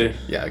 Donkey so sanctuary?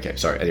 Yeah. Okay.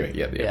 Sorry. Anyway.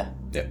 Yeah.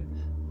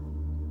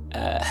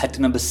 Head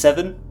to number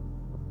 7.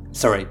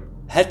 Sorry.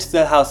 Head to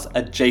the house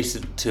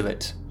adjacent to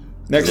it.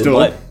 Next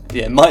door.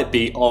 It might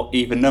be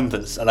even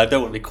numbers, and I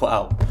don't want to be caught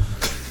out.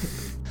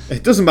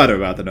 It doesn't matter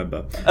about the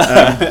number.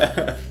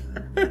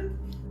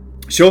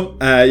 Sure,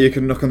 you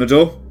can knock on the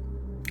door.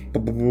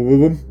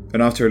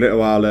 And after a little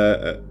while,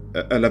 a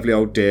lovely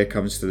old deer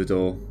comes to the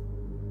door.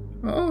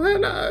 Oh,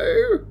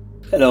 hello.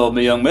 Hello,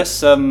 my young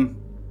miss. My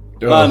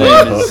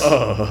name is...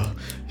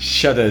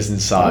 Shudders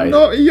inside. I'm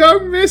not a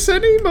young miss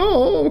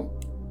anymore.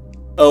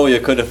 Oh, you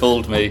could have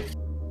fooled me.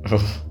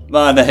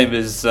 My name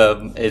is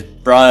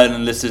Brian,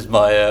 and this is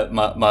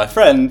my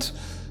friend.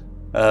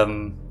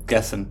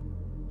 Guessing.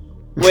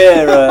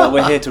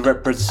 We're here to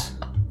represent.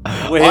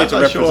 We're here I'm to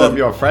not represent. sure I'm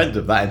your friend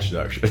of that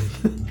introduction.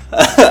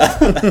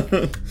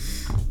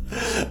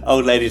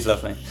 Old ladies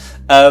love me.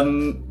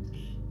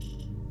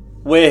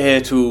 We're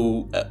here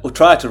to we'll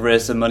try to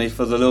raise some money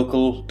for the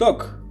local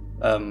dog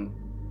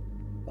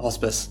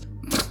hospice.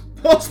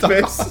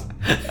 Hospice?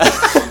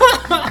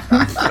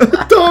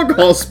 Dog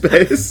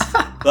hospice?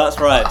 That's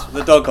right,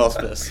 the dog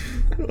hospice.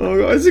 Oh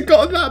God, has it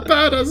gotten that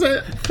bad, has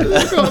it?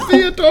 Has it got to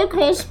be a dog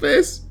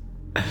hospice?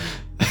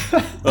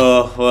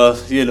 Oh, well,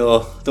 you know,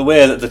 the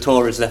way that the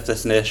Tories left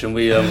this nation,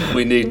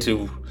 we need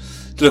to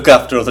look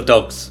after other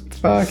dogs.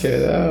 Fuck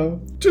it hell.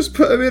 Just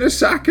put them in a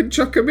sack and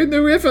chuck them in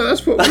the river.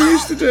 That's what we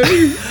used to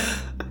do.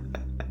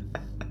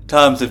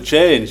 Times have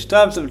changed.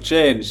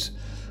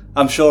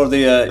 I'm sure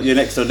your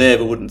next door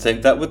neighbour wouldn't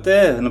think that, would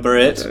they? Number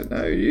 8. I don't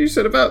know. You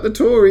said about the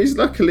Tories.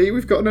 Luckily,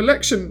 we've got an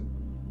election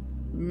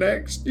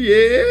next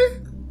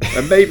year.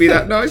 And maybe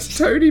that nice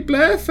Tony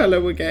Blair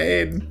fella will get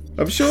in.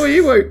 I'm sure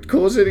he won't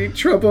cause any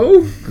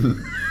trouble.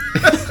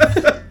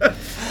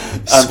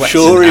 I'm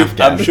sure he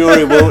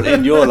won't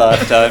in your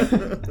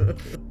lifetime.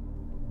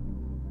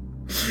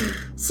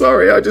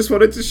 Sorry, I just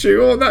wanted to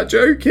shoehorn that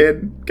joke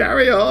in.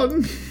 Carry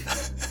on.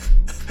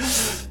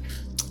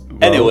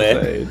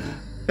 Anyway.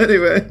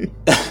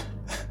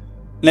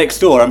 Next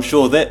door, I'm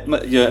sure that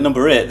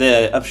number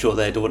 8. I'm sure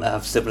they don't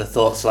have similar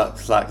thoughts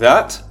like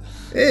that.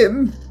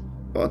 Him?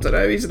 I don't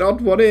know. He's an odd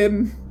one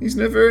in. He's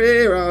never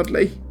here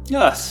hardly.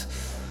 Yes,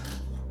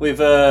 we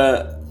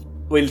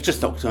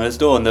just knocked on his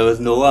door and there was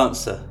no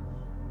answer.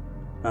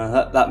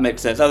 That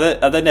makes sense.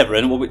 Are they never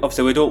in? Well,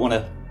 obviously, we don't want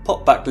to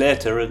pop back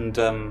later and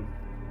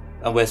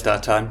waste our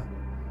time.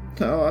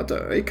 No, I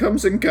don't. He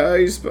comes and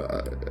goes,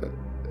 but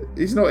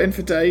he's not in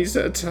for days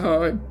at a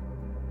time.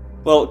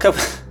 Well, can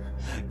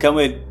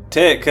we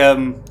take?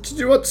 Did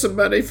you want some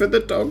money for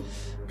the dog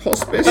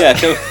hospice? Yeah,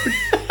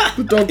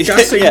 the dog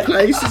gassing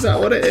place. Is that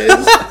what it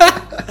is?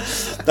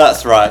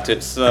 That's right.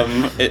 It's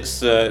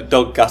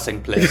dog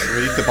gassing place.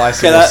 We need to buy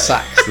some more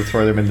sacks to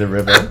throw them in the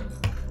river.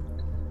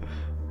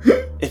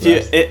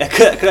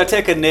 Could I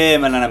take a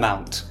name and an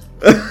amount?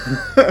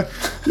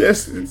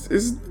 Yes,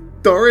 it's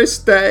Doris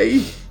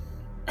Day.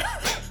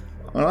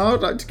 And I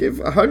would like to give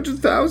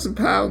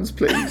 £100,000,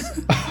 please.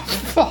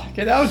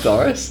 Fucking hell,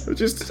 Doris. I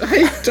just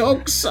hate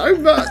dogs so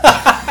much.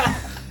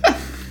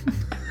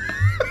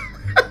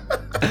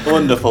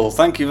 Wonderful.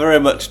 Thank you very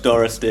much,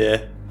 Doris,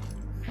 dear.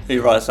 He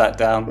writes that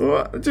down.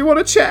 What? Do you want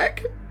a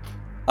cheque?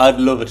 I'd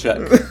love a check.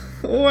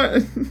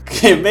 What?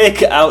 Can you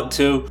make it out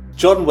to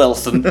John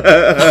Wilson?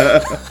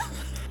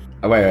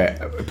 Wait.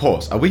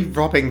 Pause. Are we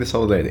robbing this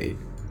old lady?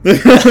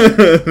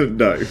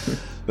 No.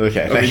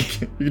 Okay, I mean,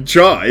 you can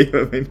try.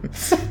 I mean,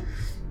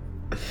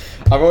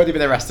 I've already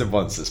been arrested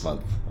once this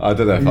month. I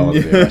don't know if I want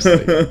to be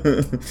arrested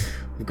again.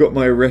 I've got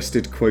my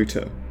arrested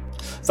quota.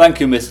 Thank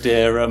you, Miss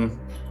Dear.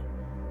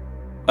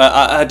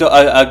 I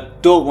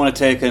don't want to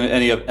take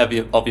any of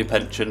your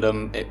pension.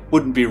 It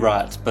wouldn't be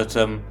right, but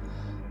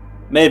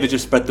maybe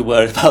just spread the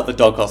word about the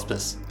dog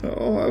hospice.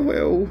 Oh, I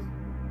will.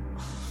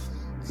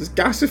 Just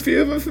gas a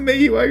few of them for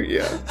me, won't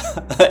you?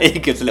 He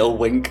gives a little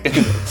wink.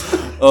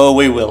 Oh,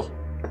 we will.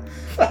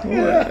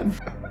 Alright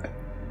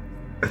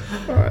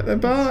then,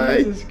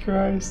 bye. Jesus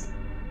Christ.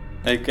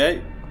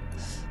 Okay.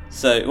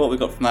 So what we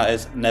got from that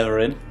is never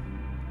in.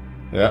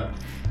 Yeah.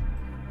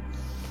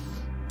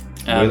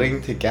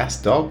 Willing to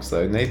gas dogs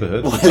though,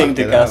 neighbourhood. Willing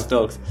to gas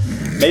dogs.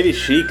 Maybe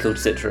she killed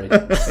Citri.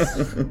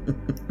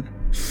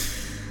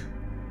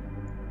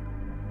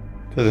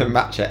 Doesn't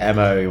match her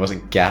MO, he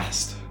wasn't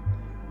gassed.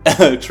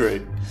 Oh,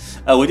 true.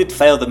 We did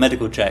fail the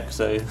medical check,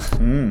 so...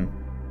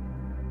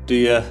 Do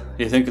you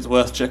think it's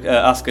worth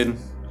asking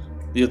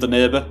the other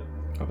neighbour?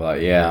 I'm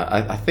like, yeah,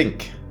 I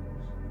think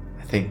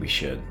we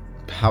should.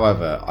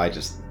 However, I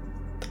just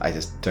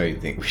don't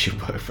think we should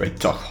work for a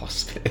dog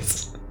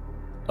hospice.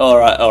 All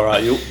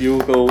right. You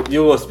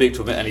go speak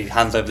to him, and he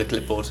hands over the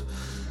clipboard.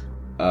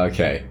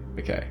 Okay.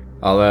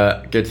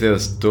 I'll go to the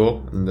other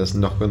door and just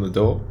knock on the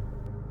door.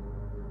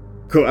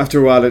 Cool.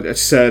 After a while, a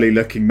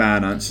surly-looking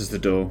man answers the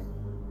door.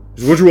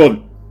 What do you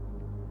want?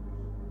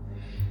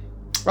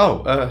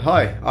 Oh,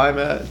 hi. I'm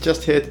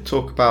just here to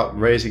talk about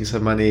raising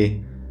some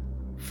money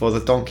for the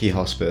donkey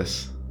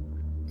hospice.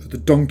 For the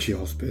donkey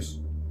hospice?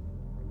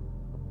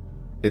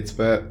 It's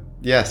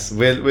yes,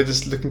 we're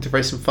just looking to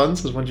raise some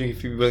funds. I was wondering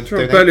if you were willing to Sure,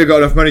 I've donate. barely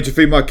got enough money to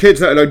feed my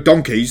kids, let alone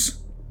donkeys.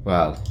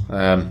 Well,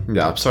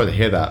 yeah, I'm sorry to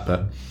hear that,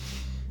 but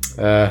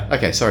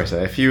okay, sorry,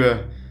 sir. If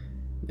you're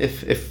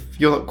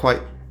not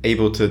quite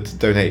able to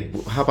donate,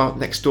 how about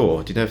next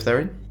door? Do you know if they're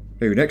in?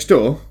 Who, next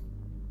door?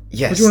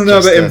 Yes. What do you want to know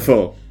about him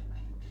for?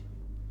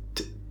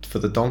 For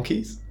the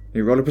donkeys?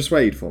 You roll a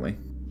persuade for me.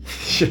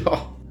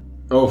 Sure.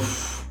 Oh,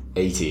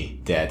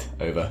 80 dead.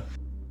 Over.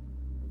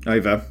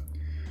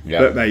 Yeah.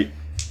 Look, mate,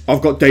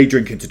 I've got day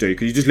drinking to do.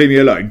 Can you just leave me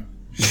alone?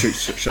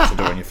 Shut the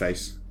door in your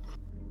face.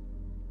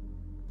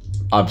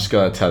 I'm just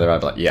gonna tell her.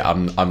 I'm like, yeah,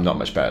 I'm not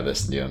much better at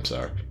this than you. I'm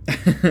sorry.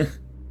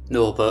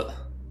 No, but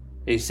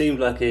he seemed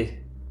like he.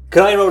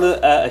 Can I roll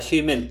a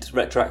human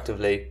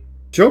retroactively?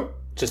 Sure.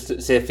 Just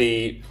to see if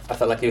I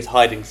felt like he was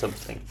hiding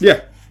something.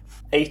 Yeah.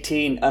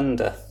 18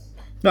 under.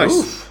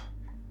 Nice.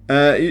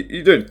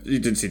 You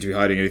didn't seem to be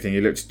hiding anything. You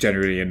looked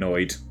generally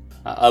annoyed.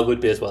 I would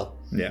be as well.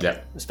 Yeah.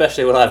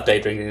 Especially when I have day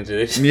drinking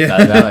to do.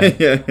 Yeah.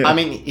 Yeah. I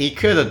mean, he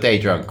could have day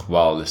drunk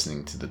while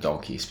listening to the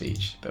donkey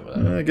speech, but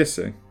whatever. I guess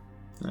so.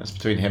 That's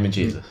between him and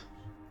Jesus.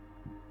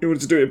 He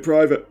wanted to do it in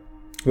private.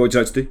 What would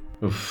you like to do?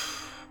 Oof.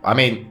 I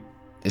mean,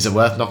 is it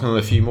worth knocking on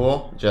a few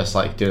more? Just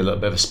like do a little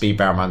bit of a speed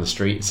round around the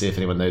street and see if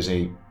anyone knows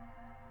any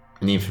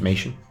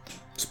information?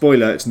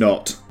 Spoiler, it's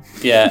not.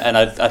 Yeah, and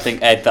I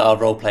think Ed, that our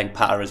role-playing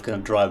patter, is going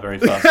to drive very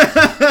fast.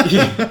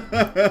 This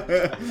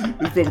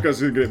podcast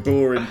is going to get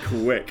boring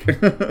quick.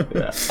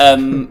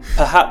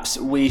 Perhaps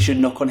we should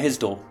knock on his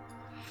door.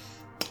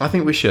 I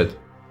think we should.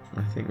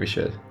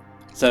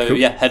 So, Cool.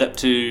 yeah, head up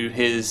to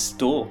his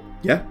door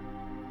Yeah.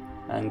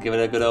 and give it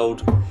a good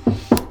old...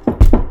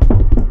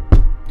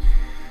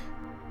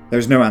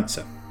 There's no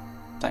answer.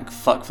 Thank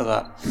fuck for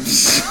that.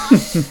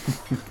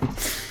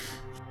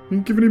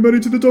 Didn't give any money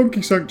to the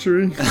donkey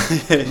sanctuary.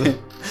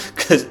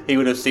 Because he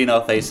would have seen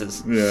our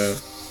faces. Yeah.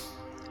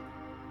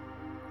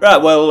 Right,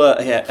 well,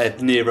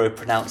 Nero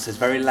pronounces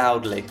very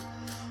loudly.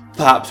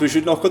 Perhaps we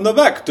should knock on the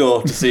back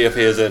door to see if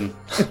he is in.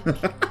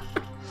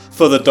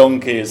 For the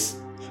donkeys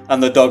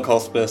and the dog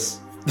hospice.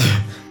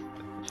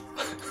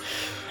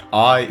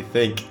 I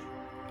think,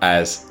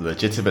 as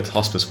legitimate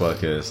hospice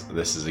workers,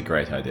 this is a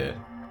great idea.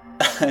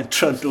 And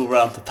trundle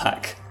round the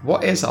back.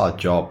 What is our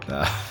job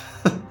now?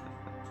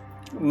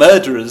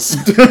 Murderers.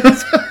 You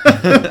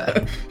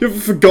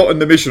haven't forgotten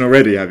the mission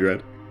already, have you,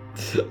 Ed?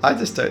 I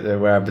just don't know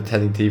where I'm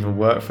pretending to even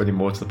work for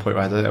anymore, to the point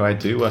where I don't know I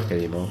do work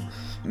anymore.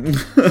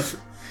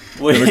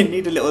 We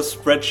need a little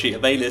spreadsheet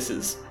of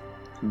aliases.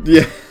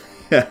 Yeah.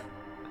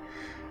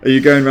 Are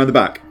you going around the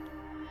back?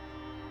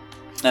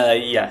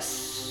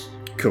 Yes.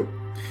 Cool.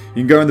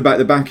 You can go around the back.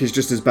 The back is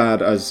just as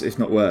bad as, if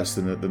not worse,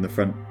 than the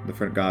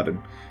front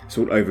garden. It's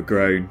all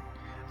overgrown.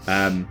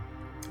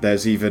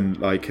 There's even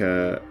like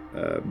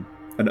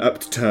an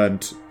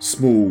upturned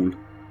small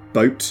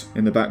boat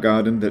in the back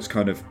garden that's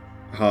kind of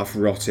half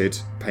rotted,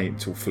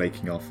 paint all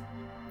flaking off,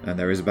 and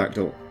there is a back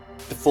door.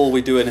 Before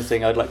we do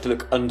anything, I'd like to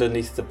look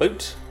underneath the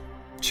boat.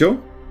 Sure.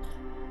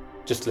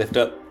 Just to lift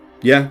up.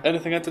 Yeah.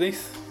 Anything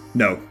underneath?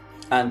 No.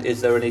 And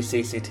is there any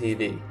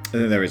CCTV?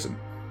 There isn't.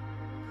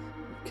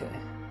 Okay.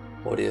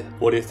 What do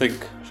you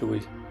think? Should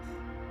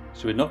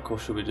we knock or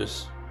should we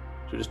just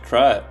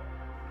try it?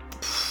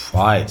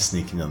 Why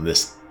sneaking on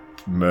this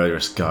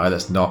murderous guy?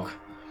 Let's knock.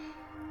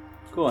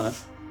 Go on then.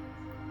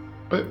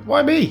 But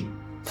why me?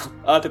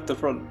 I took the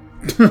front.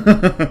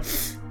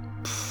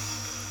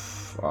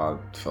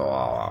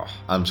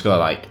 I'm just gonna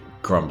like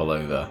grumble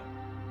over,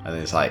 and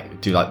then it's like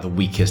do like the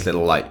weakest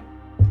little like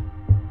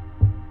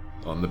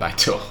on the back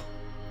door.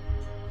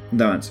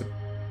 No answer.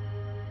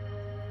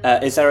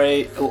 Is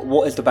there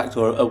what is the back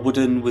door? A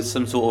wooden with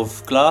some sort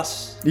of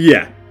glass?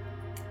 Yeah.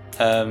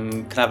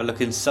 Can I have a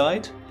look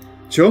inside?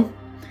 Sure.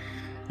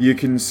 You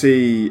can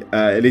see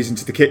it leads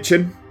into the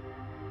kitchen.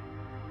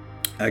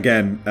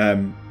 Again,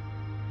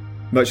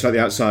 much like the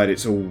outside,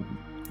 it's all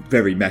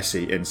very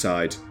messy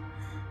inside.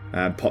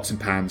 Pots and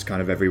pans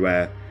kind of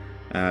everywhere.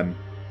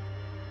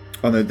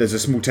 There's a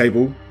small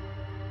table,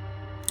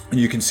 and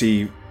you can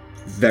see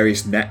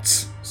various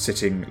nets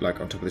sitting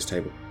like on top of this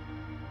table.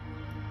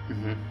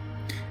 Mm-hmm.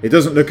 It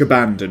doesn't look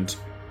abandoned.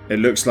 It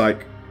looks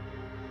like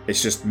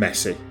it's just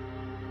messy.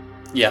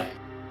 Yeah.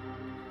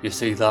 You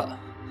see that?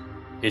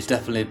 He's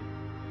definitely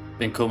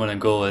been coming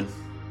and going.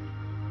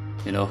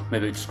 You know,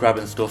 maybe just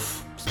grabbing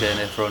stuff, staying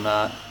here for a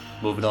night,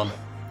 moving on.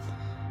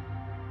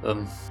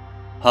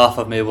 Half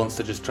of me wants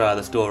to just try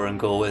the store and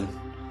go in,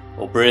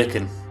 or break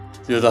in.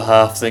 The other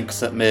half thinks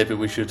that maybe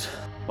we should,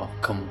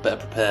 come better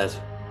prepared.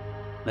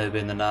 Maybe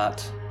in the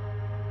night.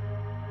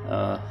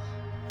 The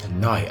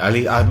night?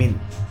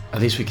 At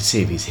least we can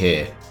see if he's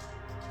here.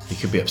 He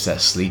could be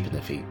upstairs sleeping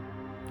if he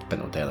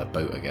spent all day on a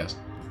boat, I guess.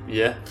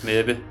 Yeah,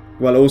 maybe.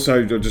 Well,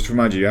 also, just to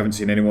remind you, you haven't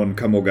seen anyone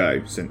come or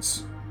go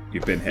since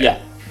you've been here. Yeah.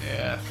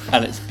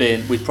 And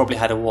we've probably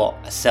had a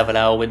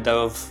 7-hour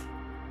window of...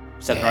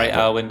 7 or 8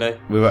 hour window.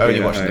 We were only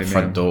Yeah, watching the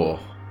front yeah. door.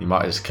 You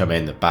might have just come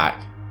in the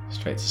back,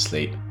 straight to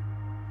sleep.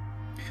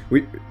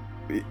 But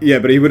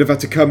he would have had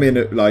to come in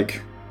at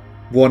like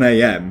 1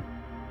 a.m.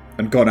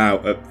 and gone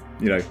out at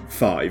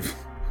 5.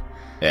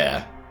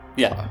 Yeah.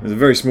 Yeah. There's a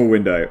very small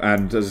window,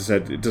 and as I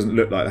said, it doesn't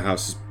look like the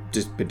house has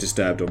just been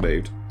disturbed or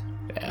moved.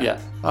 Yeah.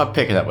 I'm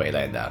picking up where you're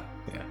laying down.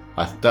 Yeah.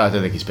 I don't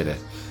think he's been in.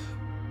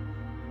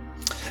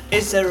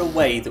 Is there a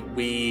way that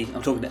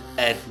I'm talking to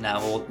Ed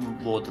now, or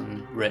more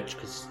than Rich,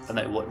 because I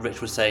know what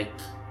Rich would say.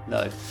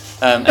 No.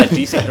 Ed,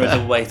 do you think there is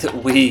a way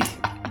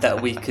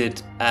that we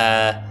could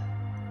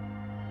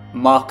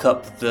mark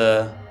up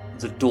the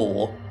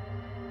door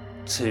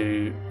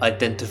to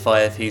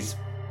identify if he's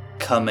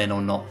come in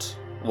or not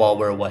while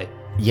we're away?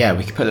 Yeah,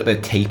 we could put a bit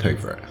of tape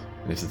over it.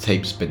 And if the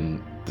tape's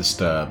been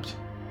disturbed,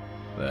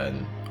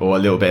 then or a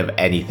little bit of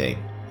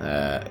anything,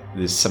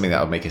 there's something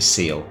that will make a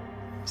seal,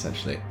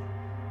 essentially.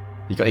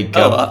 You got any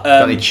gum? Got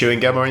any chewing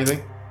gum or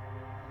anything?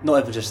 Not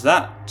even just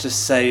that.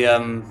 Just say,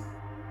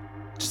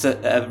 just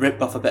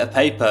rip off a bit of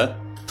paper,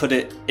 put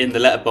it in the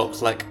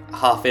letterbox, like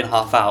half in,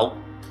 half out.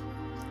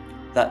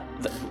 That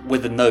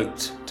with a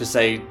note to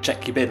say,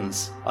 check your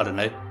bins. I don't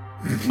know.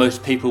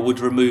 most people would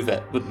remove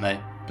it, wouldn't they?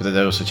 But then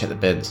they also check the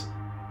bins.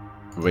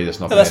 We just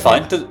not. No, that's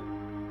fine.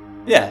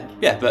 Yeah,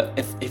 but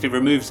if he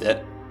removes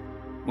it,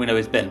 we know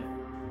he's been.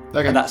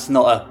 Okay. And that's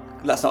not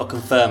a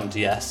confirmed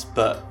yes,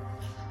 but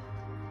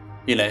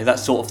that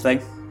sort of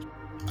thing.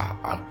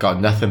 I've got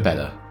nothing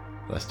better.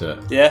 Let's do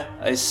it. Yeah,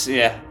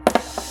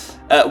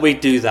 we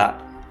do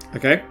that.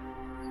 Okay.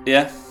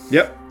 Yeah.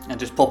 Yep. And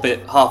just pop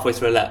it halfway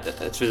through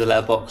the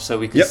letterbox so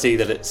we can see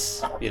that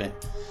it's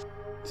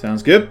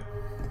Sounds good.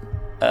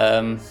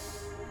 And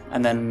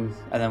then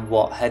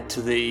what? Head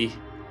to the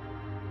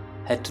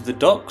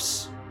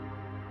docks.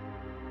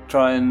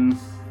 Try and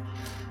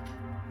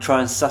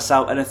suss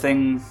out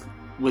anything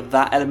with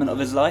that element of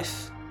his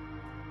life.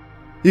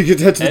 You could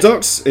head to the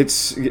docks.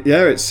 It's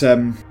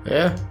I'm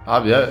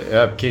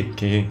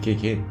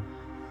keen.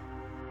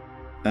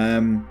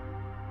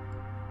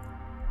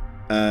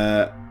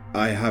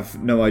 I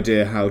have no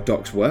idea how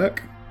docks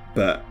work,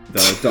 but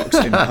the docks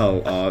in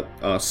Hull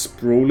are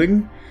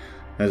sprawling.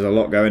 There's a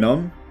lot going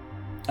on.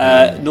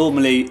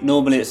 Normally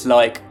it's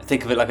like,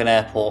 think of it like an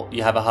airport.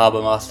 You have a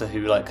harbour master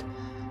who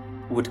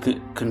would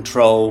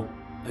control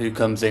who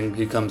comes in,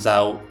 who comes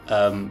out,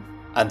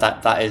 and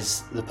that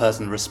is the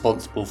person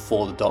responsible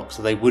for the dock.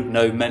 So they would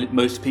know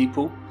most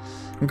people.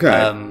 Okay.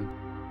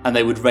 And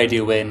they would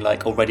radio in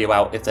or radio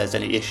out if there's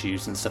any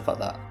issues and stuff like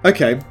that.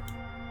 Okay.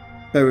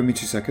 Bear with me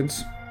 2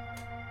 seconds.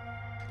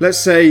 Let's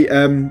say,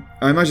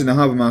 I imagine the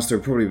harbour master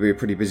would probably be a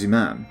pretty busy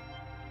man.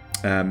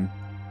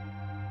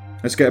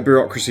 Let's get a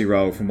bureaucracy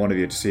roll from one of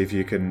you to see if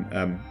you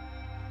can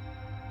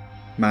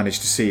manage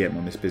to see him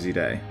on this busy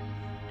day.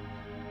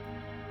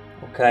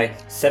 Okay,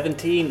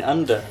 17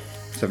 under.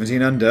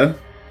 17 under.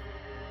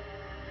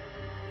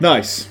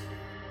 Nice.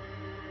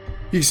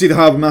 You can see the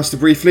harbour master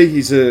briefly.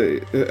 He's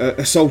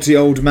a salty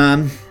old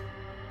man.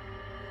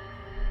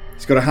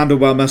 He's got a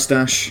handlebar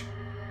moustache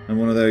and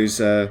one of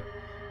those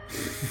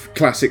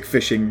classic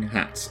fishing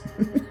hats.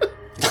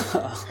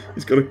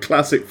 He's got a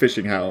classic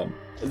fishing hat on.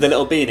 The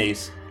little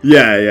beanies.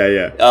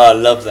 Yeah. Oh, I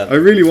love them. I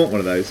really want one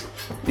of those.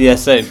 Yeah,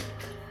 same.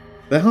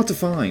 They're hard to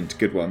find,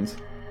 good ones.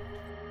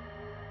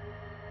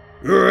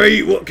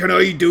 Right, what can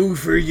I do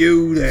for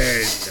you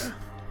then?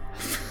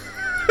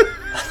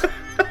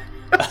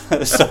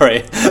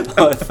 Sorry.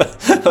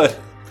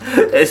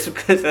 It's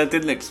because I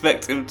didn't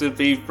expect him to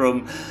be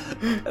from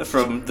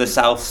the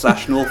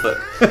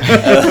south/Norfolk.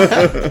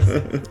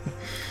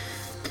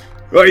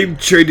 I'm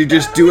trying to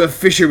just do a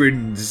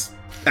fisherman's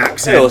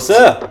accent. Hello,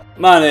 sir.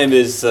 My name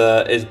is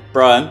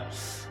Brian.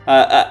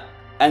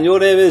 And your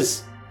name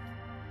is?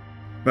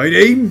 My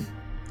name?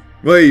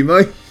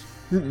 My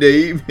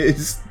name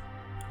is...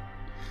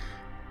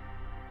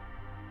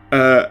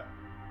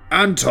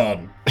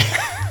 Anton.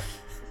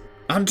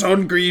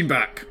 Anton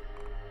Greenback.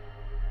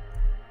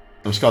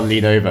 I'm just gonna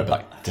lean over,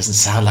 but doesn't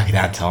sound like an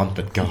Anton,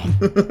 but go on.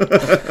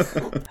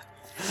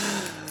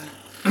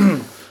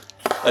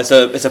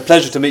 It's a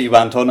pleasure to meet you,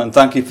 Anton, and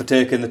thank you for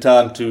taking the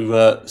time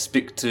to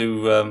speak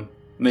to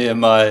me and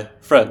my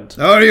friend.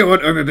 How do you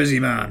want? I'm a busy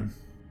man.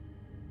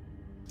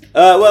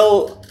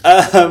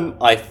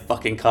 I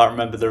fucking can't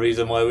remember the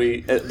reason why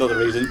we... not the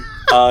reason.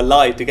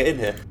 Lied to get in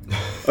here.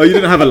 Oh, you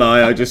didn't have a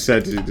lie, I just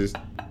said...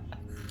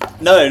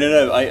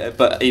 No.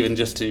 But even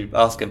just to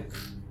ask him.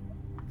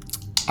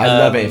 I'd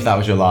love it if that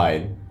was your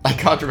line. I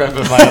can't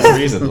remember my other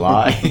reason.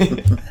 Lie.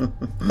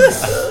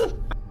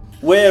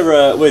 We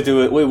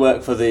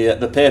work for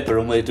the paper,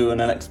 and we're doing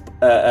an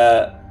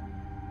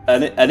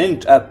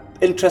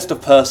interest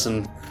of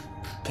person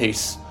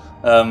piece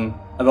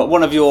about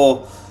one of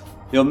your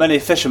many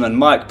fishermen,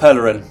 Mike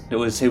Pellerin.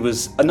 He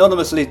was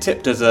anonymously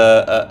tipped as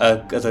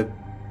a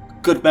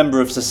good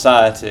member of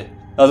society.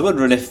 I was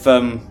wondering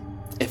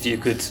if you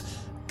could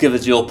give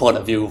us your point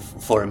of view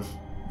for him.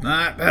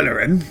 Mike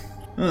Pellerin?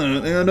 I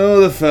don't think I know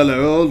the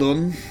fellow. Hold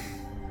on.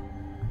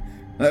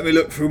 Let me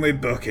look through my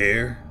book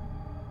here.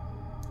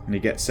 And he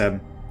gets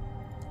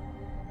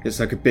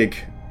like a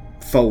big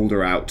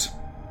folder out,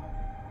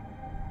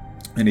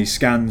 and he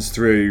scans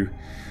through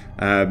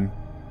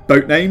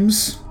boat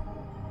names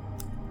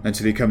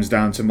until he comes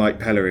down to Mike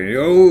Pellerin.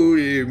 Oh,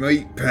 yeah,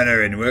 Mike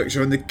Pellerin works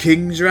on the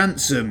King's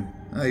Ransom.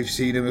 I've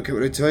seen him a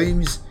couple of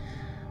times.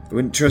 I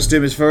wouldn't trust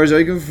him as far as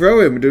I can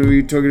throw him. What are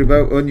you talking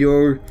about on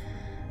your...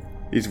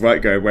 He's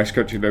right going West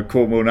Country, no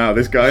Cornwall now,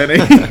 this guy,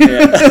 isn't he?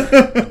 Yeah.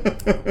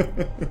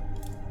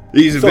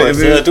 He's a bit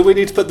of a... do we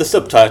need to put the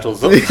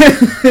subtitles up?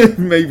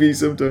 Maybe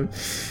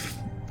sometimes.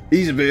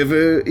 He's a bit of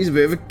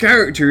a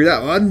character,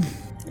 that one.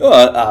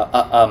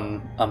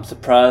 Oh, I'm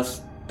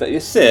surprised that you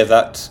say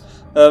that.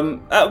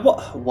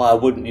 Why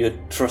wouldn't you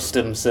trust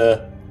him,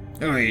 sir?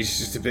 Oh, he's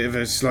just a bit of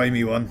a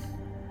slimy one.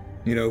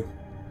 You know,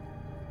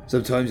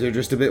 sometimes they're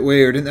just a bit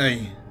weird, aren't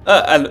they?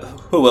 And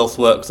who else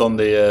works on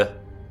the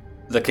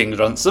King's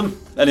Ransom?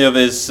 Any of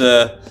his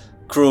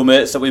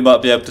crewmates that we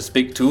might be able to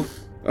speak to?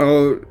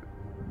 Oh,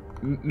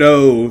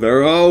 no,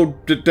 they're all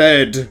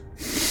dead.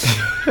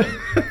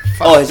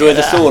 Oh, he's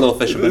a solo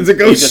fisherman. It's a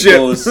ghost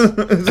ship.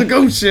 It's a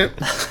ghost ship.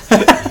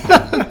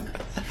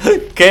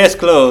 Case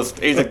closed.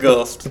 He's a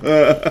ghost.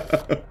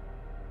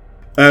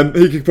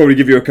 He could probably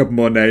give you a couple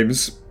more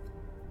names.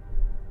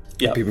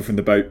 Yeah. People from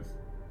the boat.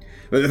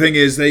 But the thing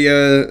is, they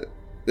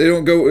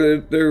don't go.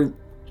 They're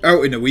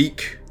out in a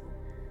week.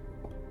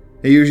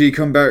 They usually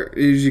come back.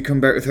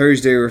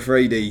 Thursday or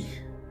Friday.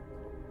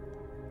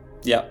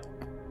 Yeah.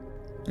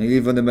 They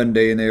leave on the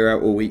Monday and they're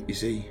out all week. You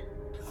see.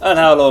 And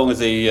how long has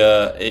he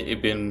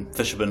been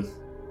fisherman?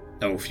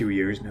 Oh, a few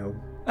years now.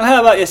 And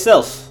how about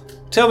yourself?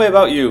 Tell me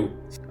about you.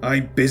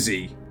 I'm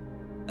busy.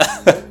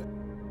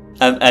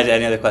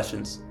 Any other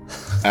questions?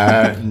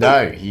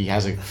 No, he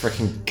has a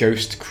freaking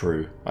ghost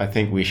crew. I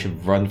think we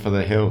should run for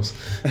the hills.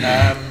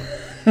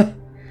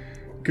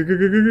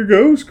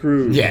 Ghost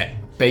crew. Yeah,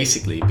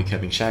 basically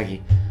becoming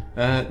Shaggy.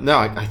 No,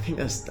 I think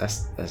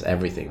that's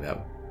everything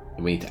that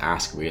we need to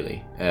ask,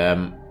 really.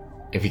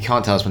 If he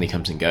can't tell us when he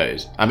comes and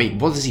goes, I mean,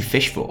 what does he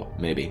fish for?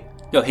 Maybe.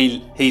 No,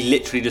 he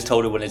literally just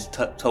told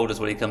us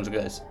when he comes and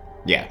goes.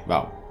 Yeah,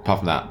 well, apart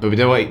from that, but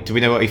do we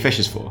know what he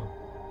fishes for?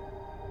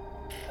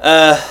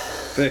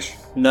 Fish.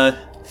 No,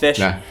 fish.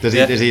 No.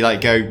 Does he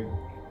like go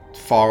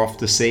far off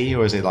the sea,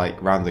 or is it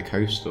like round the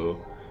coast, or?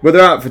 Well,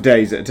 they're out for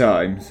days at a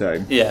time,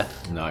 so. Yeah.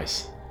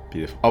 Nice,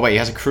 beautiful. Oh wait, he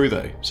has a crew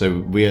though,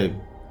 so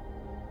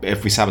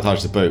if we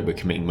sabotage the boat, we're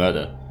committing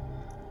murder.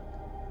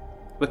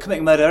 We're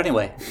committing murder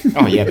anyway.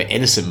 Oh yeah, but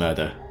innocent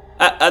murder.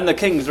 And the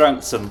King's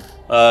Ransom.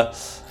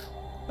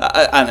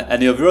 And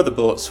any of your other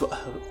boats,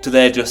 do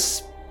they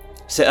just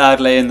sit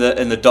idly in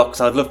the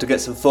docks? I'd love to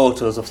get some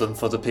photos of them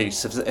for the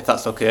piece, if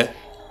that's okay.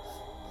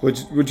 What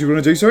do you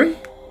want to do, sorry?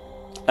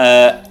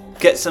 Get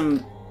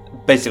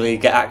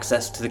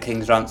access to the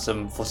King's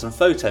Ransom for some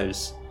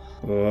photos.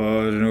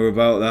 Oh, I don't know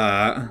about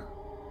that.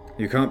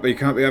 You can't be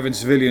having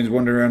civilians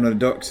wandering around on the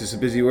docks. It's a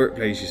busy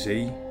workplace, you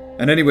see.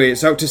 And anyway,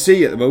 it's out to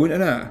sea at the moment,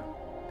 isn't it?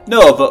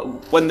 No,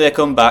 but when they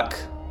come back,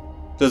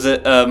 does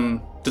it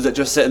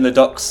just sit in the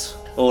docks,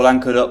 all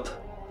anchored up?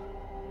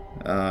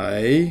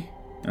 Aye.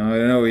 I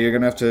don't know. You're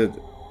gonna have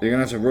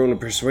to roll a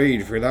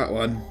persuade for that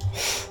one.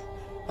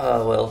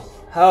 Oh well.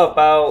 How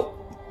about?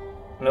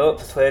 No,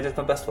 persuade is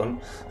my best one.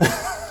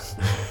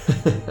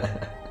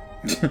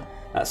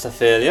 That's a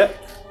failure.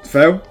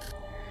 Fail.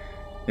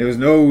 It was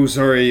no.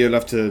 Sorry, you'll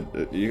have to.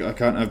 I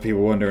can't have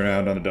people wandering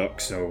around on the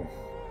docks. So.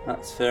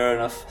 That's fair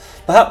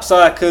enough. Perhaps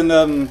I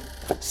can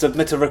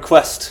submit a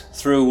request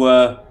through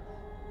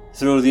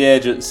the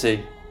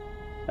agency.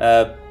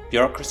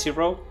 Bureaucracy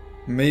roll?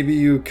 Maybe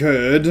you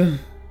could.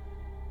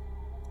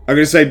 I'm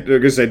gonna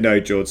say no,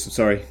 George. I'm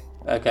sorry.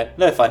 Okay,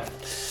 no, fine.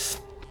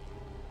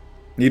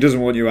 He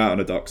doesn't want you out on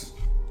the docks.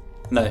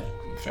 No,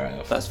 Fair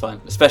enough. that's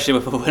fine. Especially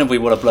when we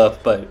want to blow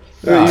up a boat.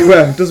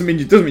 Well, doesn't mean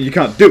you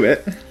can't do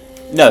it.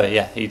 No,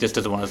 yeah, he just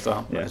doesn't want us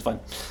to. Yeah. It's fine.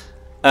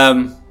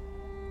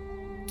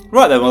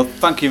 Right then. Well,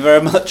 thank you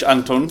very much,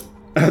 Anton.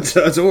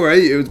 That's all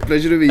right. It was a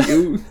pleasure to meet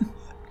you.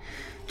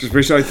 Just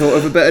wish I thought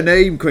of a better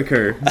name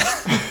quicker.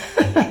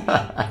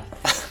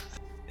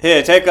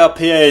 Here, take our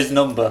PA's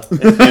number.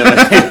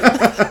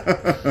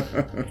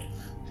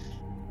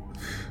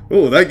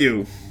 Oh, thank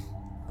you.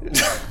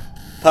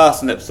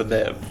 Parsnip's the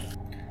name.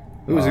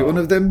 Oh, is it one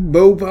of them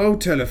mobile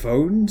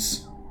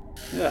telephones?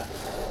 Yeah.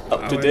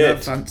 Up to Oh,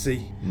 date.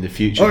 fancy. In the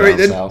future, All right, down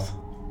then. south.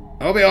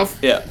 I'll be off.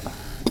 Yeah.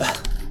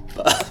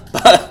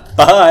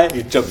 Bye.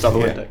 He jumps out the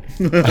window.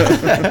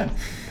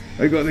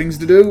 I've got things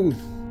to do.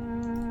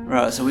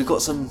 Right, so we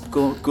got some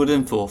good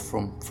info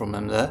from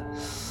him there.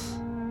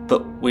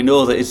 But we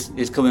know that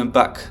he's coming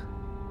back,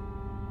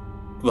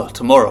 well,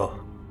 tomorrow.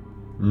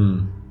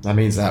 That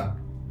means that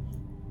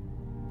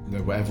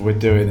whatever we're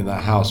doing in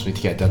that house, we need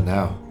to get done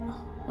now.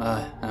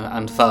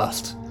 And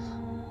fast.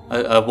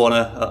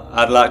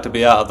 I'd like to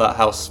be out of that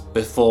house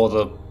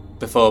before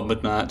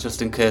midnight,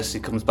 just in case he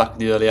comes back in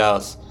the early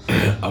hours.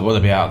 I want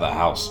to be out of that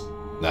house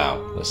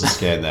now. Let's just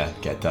get in there,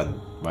 get it done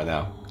right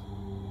now.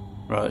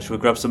 Right, should we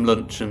grab some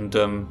lunch and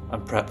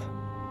prep?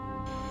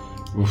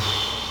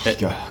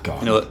 God.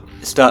 You know, it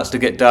starts to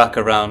get dark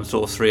around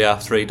sort of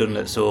 3:30, doesn't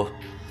it? So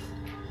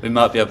we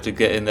might be able to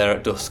get in there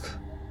at dusk.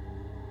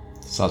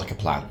 Sounds like a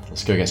plan.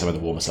 Let's go get someone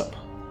to warm us up.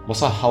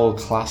 What's our whole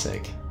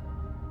classic?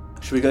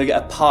 Should we go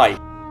get a pie?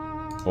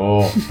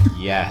 Oh,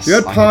 yes. You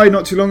had pie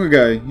not too long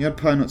ago.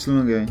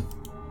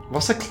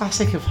 What's the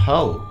classic of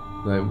Hull?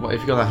 Like, what if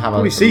you're gonna have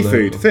Probably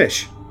seafood,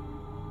 fish.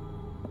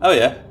 Oh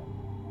yeah.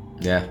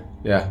 Yeah.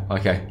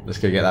 Okay, let's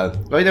go get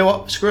that. Well, you know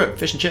what? Screw it.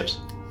 Fish and chips.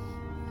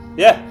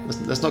 Yeah.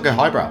 Let's not go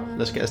highbrow.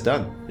 Let's get this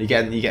done. You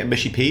getting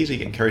mushy peas? Or you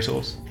getting curry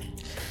sauce?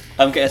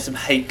 I'm getting some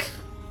hake.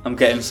 I'm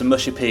getting some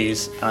mushy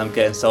peas, and I'm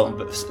getting salt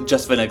and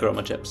just vinegar on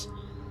my chips.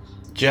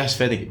 Just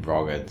vinegar,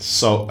 Rogan.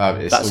 So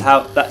That's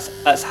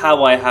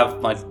how I have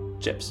my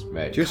chips.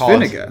 Mate, Just cod,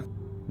 vinegar.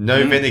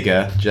 No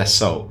vinegar, just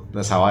salt.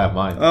 That's how I have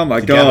mine. Oh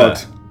my god.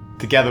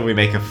 Together we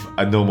make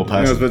a normal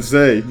I was person. about to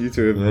say, you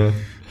two are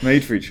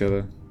made for each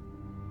other.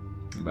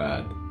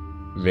 Man,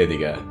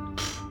 vinegar.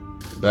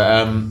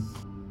 But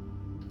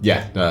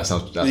yeah, no, that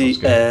sounds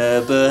good.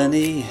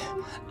 Ebony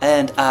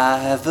and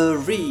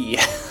ivory.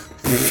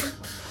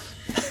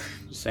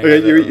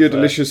 Okay, you eat your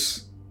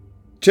delicious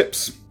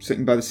chips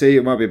sitting by the sea.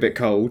 It might be a bit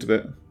cold,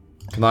 but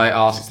Can I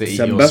ask that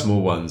December. your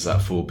small ones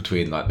that fall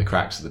between like the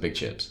cracks of the big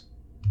chips?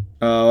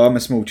 Oh, I'm a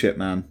small chip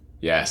man.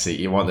 Yeah, see,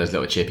 you want those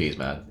little chippies,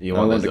 man. You I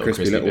want want those the little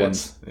crispy crispy little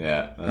bits. ones.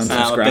 Yeah, And that's some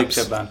I'm a big scraps.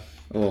 chip man.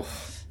 Oh,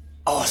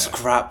 Oh,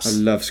 scraps. I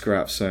love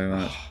scraps so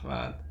much.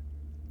 man.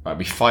 Right,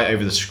 we fight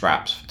over the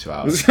scraps for 2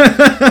 hours.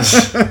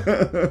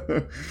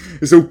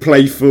 It's all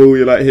playful.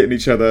 You're like hitting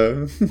each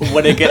other.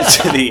 When it gets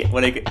to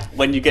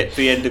when you get to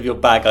the end of your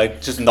bag, I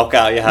just knock it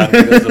out of your hand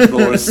because the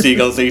floor and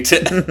seagulls eat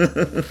it.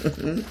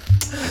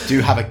 I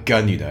do have a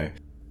gun, you know.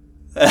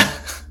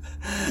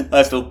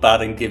 I feel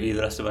bad and give you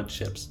the rest of my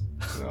chips.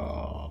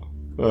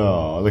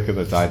 Oh, look at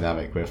the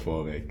dynamic we're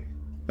forming.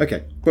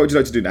 Okay, what would you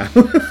like to do now?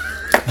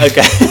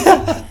 Okay.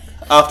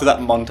 After that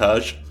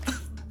montage,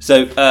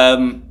 so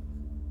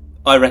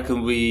I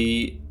reckon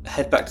we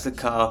head back to the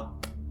car,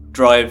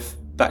 drive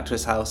back to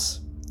his house,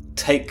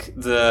 take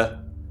a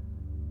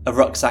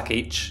rucksack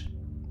each,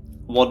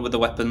 one with the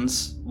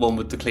weapons, one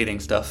with the cleaning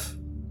stuff,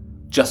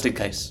 just in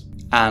case,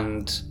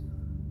 and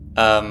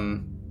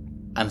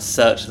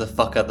search the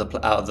fuck out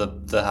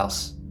of the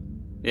house.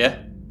 Yeah.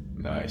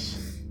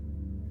 Nice.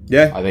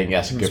 Yeah, I think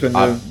that's a good. Spend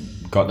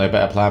I've got no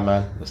better plan,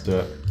 man. Let's do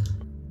it.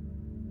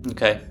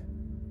 Okay.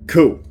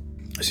 cool.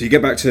 So you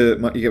get back to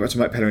Mike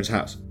Pellerin's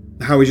house.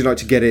 How would you like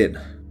to get in?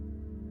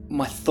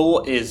 My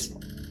thought is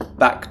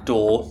back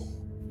door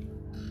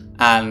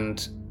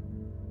and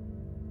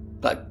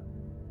like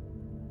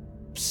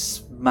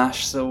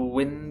smash the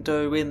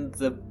window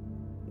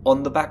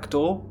on the back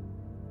door.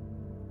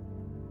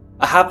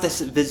 I have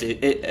this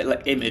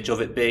image of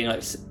it being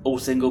like all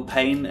single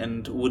pane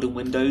and wooden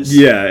windows.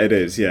 Yeah, it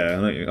is. Yeah,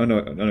 I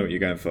know what you're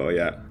going for.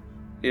 Yeah.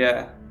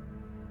 Yeah.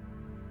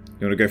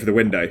 You want to go for the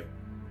window?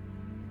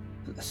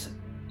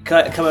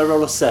 Can I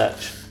roll a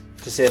search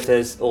to see if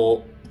there's,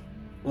 or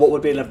what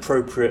would be an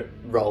appropriate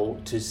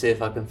roll to see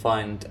if I can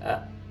find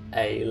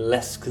a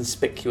less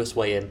conspicuous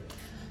way in?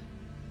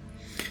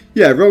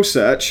 Yeah, roll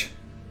search.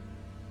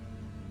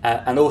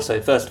 And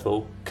also, first of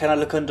all, can I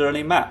look under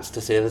any mats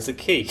to see if there's a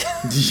key?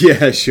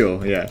 Yeah,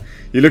 sure. Yeah,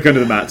 you look under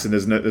the mats and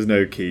there's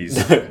no keys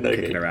No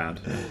kicking key.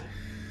 around.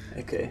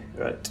 Okay,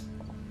 right.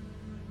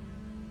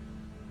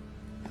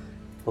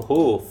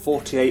 Oh,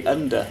 48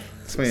 under.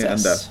 28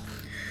 Success. under.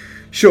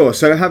 Sure.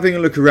 So having a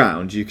look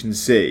around, you can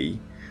see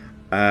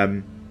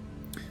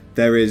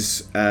there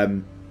is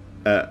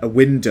a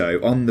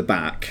window on the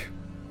back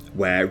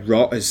where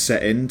rot has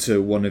set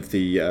into one of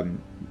the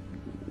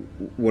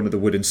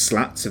wooden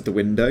slats of the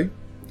window,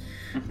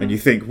 and you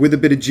think with a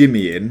bit of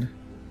jimmy in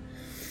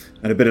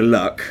and a bit of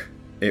luck,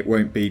 it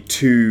won't be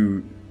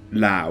too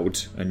loud,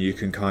 and you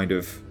can kind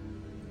of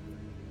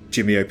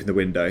jimmy open the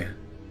window.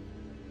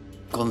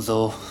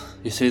 Gonzo,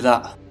 you see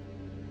that?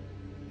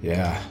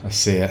 Yeah, I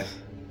see it.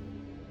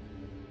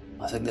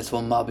 I think this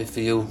one might be for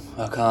you.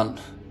 I can't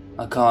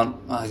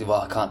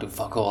do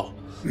fuck all.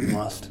 I'm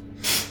honest.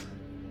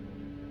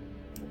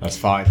 That's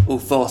fine. Who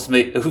forced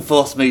me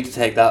to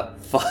take that?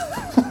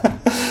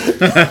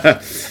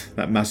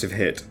 That massive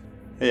hit.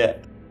 Yeah.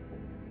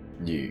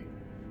 You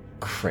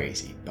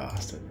crazy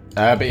bastard.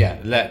 But yeah,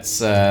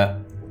 let's.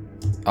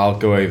 I'll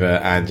go over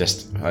and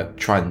just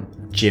try and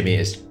jimmy it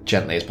as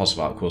gently as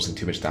possible without causing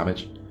too much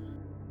damage.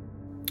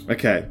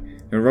 Okay,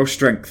 you're gonna roll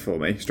strength for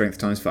me. Strength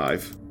times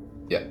 5.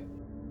 Yeah.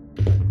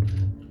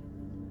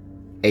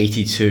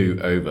 82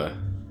 over.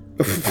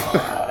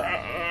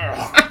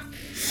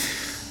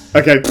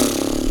 Okay,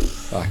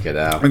 Fuck it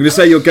out. I'm gonna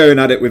say you're going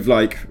at it with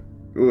like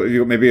you've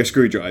got maybe a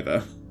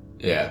screwdriver.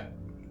 Yeah.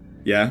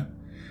 Yeah.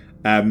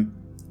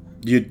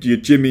 You're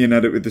jimmying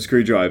at it with the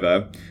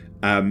screwdriver,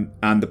 and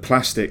the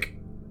plastic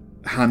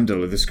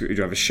handle of the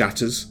screwdriver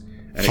shatters,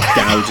 and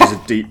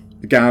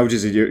it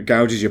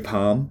gouges your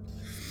palm.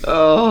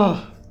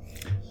 Oh.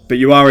 But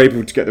you are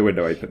able to get the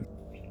window open.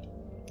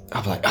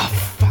 I'm like, oh,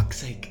 for fuck's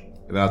sake.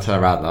 And then I'll turn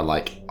around and I'll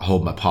like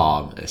hold my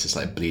palm, and it's just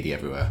like bleeding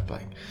everywhere.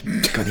 Like,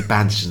 got any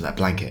bandages in that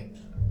blanket?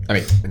 I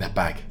mean, in that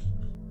bag.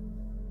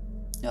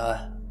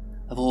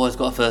 I've always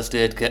got a first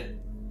aid kit.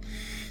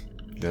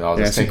 Then I'll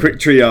Yeah, just some take quick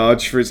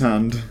triage for his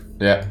hand.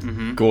 Yeah.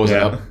 Gauze it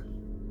Yeah. up.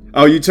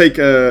 Oh, you take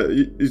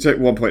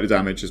 1 point of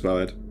damage as well,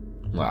 Ed.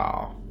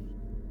 Wow.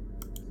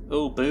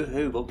 Oh, boo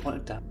hoo! 1 point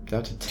of damage.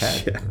 Down to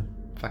 10. Yeah.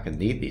 Fucking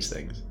need these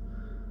things.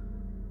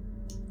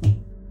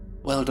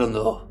 Well done,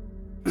 though.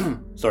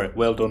 Sorry,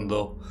 well done,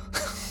 though.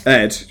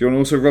 Ed, do you want to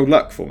also roll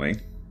luck for me?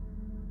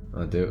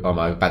 I do. Oh,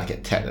 I'm about to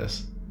get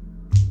tetanus.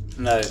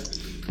 No,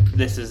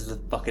 this is the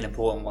fucking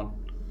important one.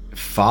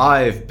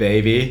 5,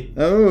 baby.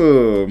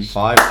 Oh,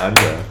 5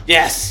 under.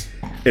 Yes.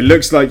 it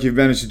looks like you've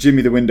managed to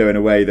jimmy the window in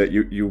a way that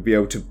you'll be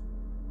able to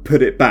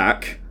put it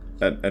back,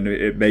 and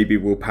it maybe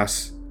will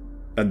pass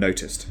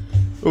unnoticed.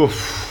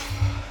 Oof.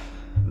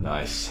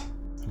 Nice.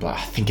 But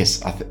I think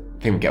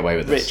we get away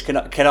with this.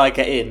 Rich, can I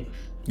get in?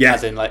 Yeah.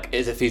 As in, like,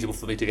 is it feasible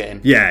for me to get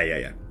in? Yeah.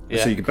 Yeah,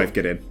 So you can both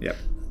get in. Yep.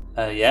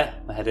 Yeah,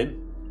 I head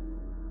in.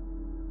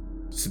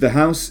 So the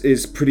house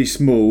is pretty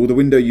small. The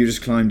window you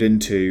just climbed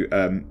into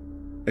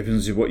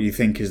opens to what you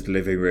think is the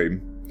living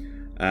room.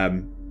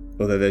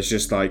 Although there's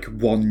just like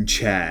one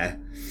chair.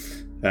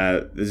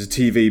 There's a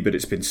TV, but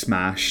it's been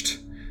smashed.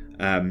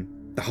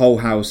 The whole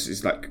house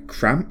is like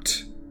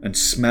cramped and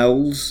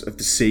smells of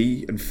the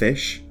sea and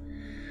fish.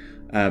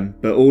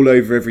 But all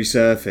over every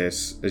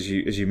surface, as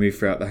you move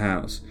throughout the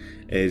house,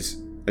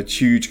 is a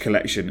huge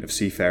collection of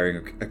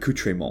seafaring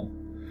accoutrements.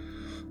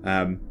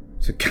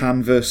 So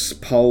canvas,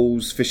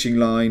 poles, fishing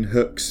line,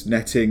 hooks,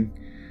 netting,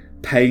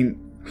 paint,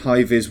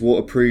 high-vis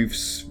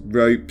waterproofs,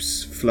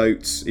 ropes,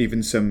 floats,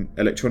 even some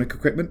electronic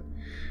equipment.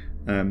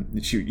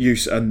 It's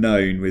use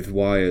unknown with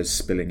wires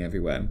spilling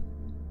everywhere.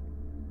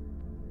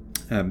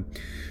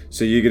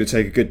 So you're going to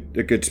take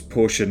a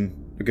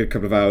good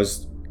couple of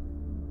hours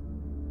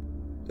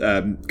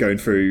going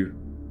through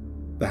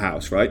the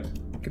house, right?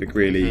 Going to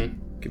really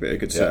give it a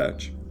good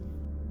search.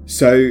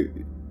 So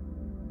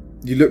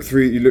you look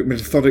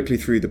methodically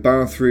through the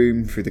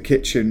bathroom, through the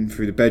kitchen,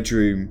 through the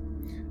bedroom.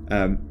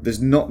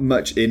 There's not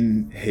much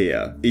in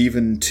here,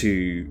 even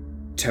to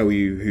tell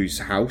you whose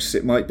house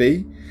it might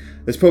be.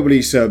 There's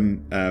probably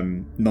some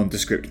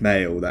nondescript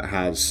mail that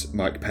has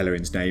Mike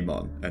Pellerin's name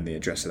on and the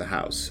address of the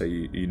house, so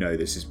you know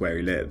this is where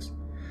he lives.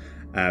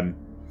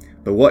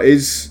 But what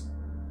is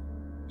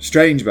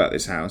strange about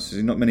this house is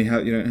you don't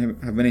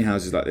have many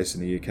houses like this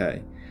in the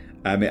UK.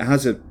 It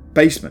has a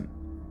basement.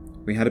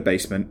 We had a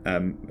basement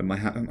at my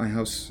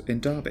house in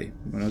Derby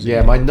when I was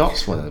my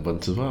Knott's one of the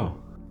ones as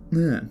well.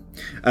 Yeah,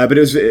 but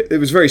it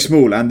was very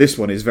small, and this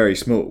one is very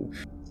small.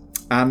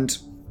 And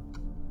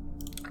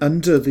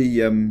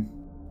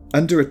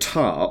under a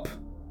tarp,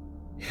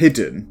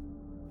 hidden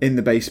in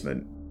the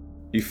basement,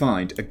 you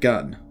find a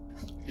gun.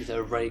 Is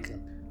there a ray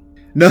gun?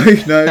 No,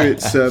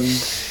 it's a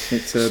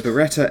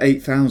Beretta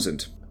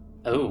 8000.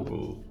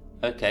 Oh,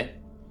 okay.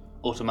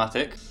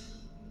 Automatic.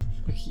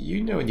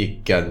 You know when you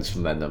guns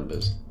from their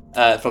numbers.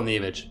 From the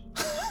image.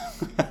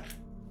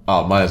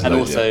 Oh, mine is and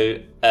loaded.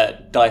 Also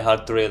Die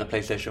Hard 3 on the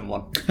PlayStation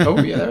 1.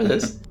 Oh, yeah, there it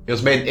is. It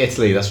was made in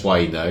Italy, that's why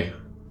you know.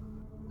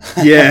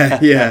 Yeah.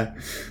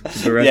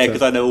 Beretta. Yeah,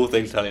 because I know all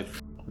things Italian.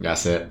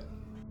 That's it.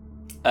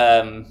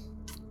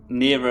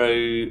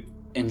 Nero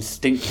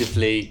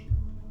instinctively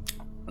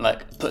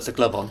puts a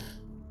glove on,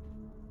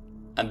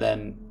 and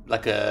then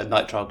like a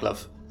nitrile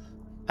glove,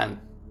 and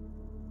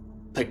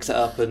picks it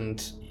up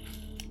and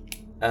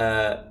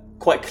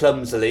quite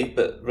clumsily,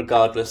 but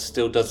regardless,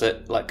 still does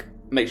it.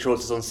 Make sure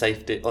it's on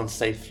safety,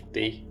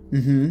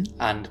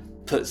 and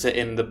puts it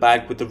in the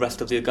bag with the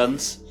rest of the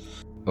guns.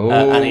 Oh,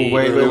 wait!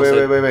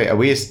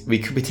 We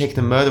could be taking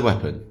a murder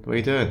weapon. What are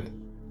you doing?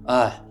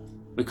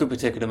 We could be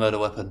taking a murder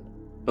weapon,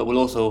 but we'll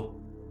also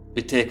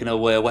be taking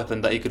away a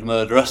weapon that he could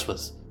murder us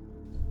with.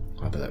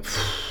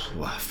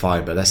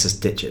 Fine, but let's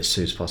just ditch it as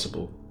soon as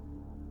possible.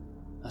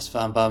 That's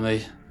fine by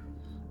me.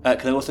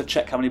 Can I also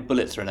check how many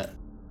bullets are in it?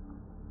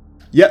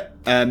 Yep,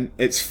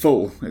 it's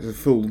full. It's a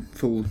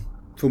full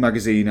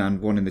magazine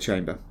and one in the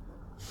chamber.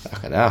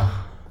 Okay,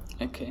 now.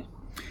 Okay.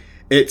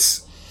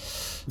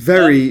 It's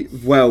very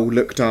well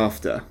looked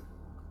after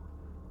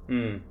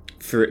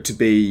for it to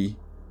be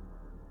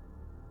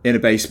in a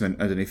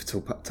basement underneath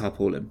a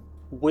tarpaulin.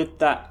 With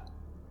that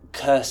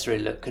cursory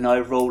look, can I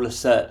roll a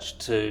search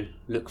to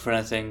look for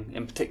anything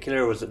in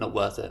particular, or is it not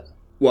worth it?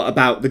 What,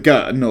 about the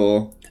gun,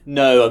 or...?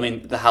 No, I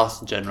mean the house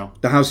in general.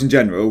 The house in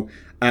general?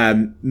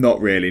 Not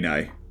really,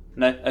 no.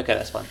 No? Okay,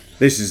 that's fine.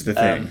 This is the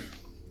thing.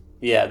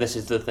 Yeah, this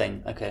is the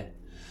thing. Okay.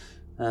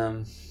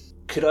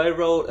 Could I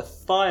roll a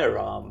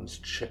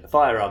firearms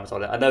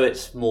on it? I know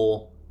it's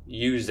more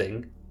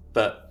using,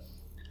 but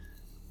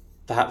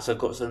perhaps I've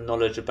got some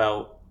knowledge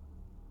about,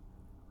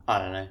 I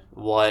don't know,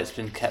 why it's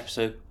been kept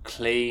so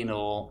clean,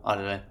 or I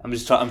don't know.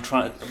 I'm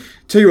trying to...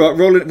 Tell you what,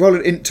 roll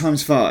it int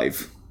times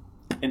 5.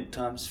 Int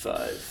times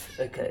 5.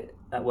 Okay,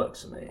 that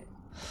works for me.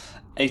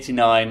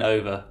 89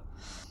 over.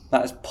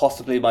 That is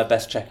possibly my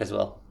best check as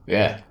well.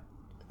 Yeah.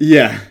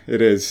 Yeah,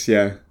 it is,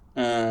 yeah.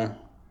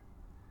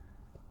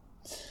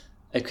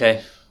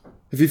 Okay.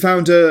 Have you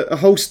found a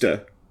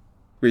holster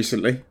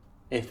recently?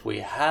 If we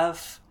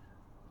have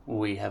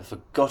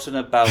forgotten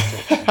about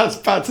it. I was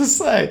about to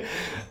say,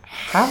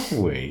 have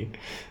we?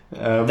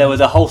 There was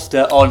a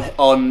holster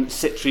on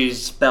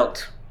Citri's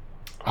belt.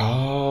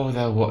 Oh,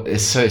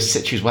 so it's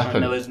Citri's weapon.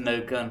 And there was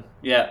no gun.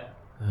 Yeah.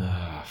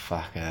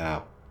 Fucking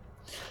hell.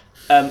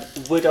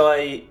 Would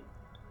I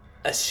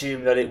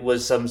assume that it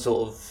was some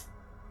sort of...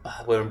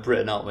 We're in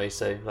Britain, aren't we?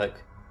 So,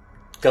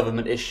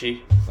 government issue?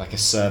 Like a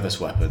service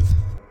weapon?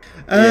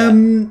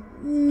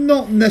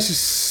 Not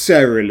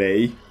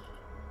necessarily.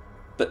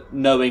 But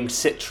knowing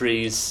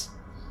Citri's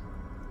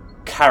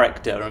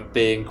character and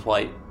being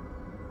quite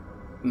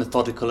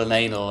methodical and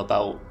anal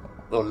about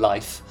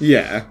life...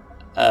 Yeah.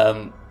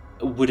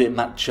 Would it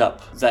match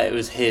up that it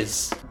was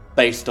his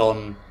based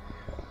on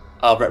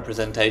our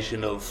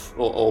representation of,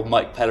 or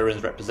Mike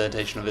Pellerin's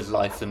representation of his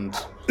life and...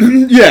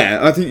 Yeah,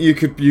 I think you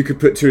could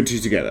put 2 and 2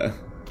 together.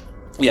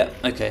 Yeah,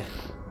 okay.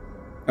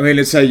 I mean,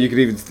 let's say you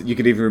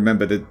could even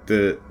remember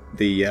the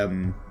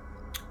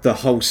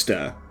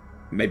holster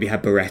maybe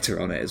had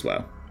Beretta on it as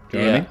well. Do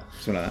you know what I mean?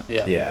 Something like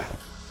that. Yeah.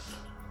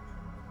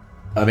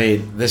 I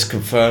mean, this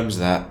confirms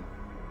that...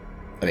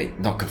 I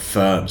mean, not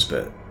confirms,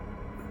 but...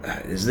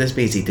 this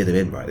means he did him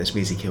in, right? This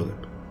means he killed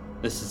him.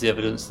 This is the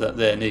evidence that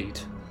they need.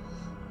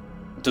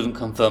 doesn't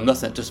confirm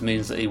nothing. It just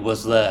means that he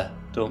was there.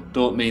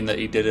 Don't mean that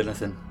he did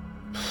anything.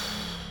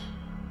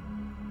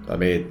 I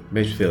mean, it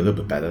makes me feel a little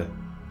bit better,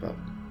 but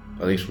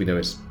at least we know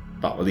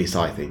at least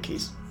I think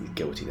he's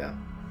guilty now.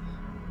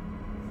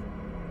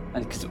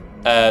 And because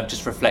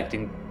just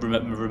reflecting,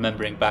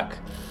 remembering back,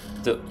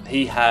 that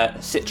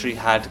Citri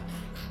had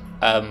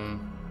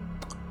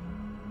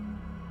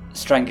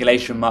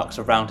strangulation marks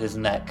around his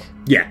neck.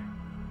 Yeah.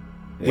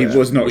 He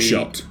was not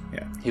shot.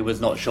 Yeah. He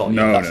was not shot.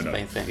 No, that's no, the no.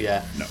 main thing.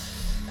 Yeah. No.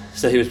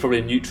 So he was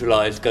probably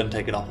neutralised, gun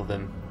taken off of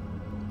him.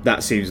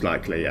 That seems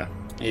likely, yeah.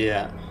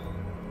 Yeah.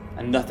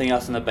 And nothing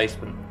else in the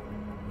basement.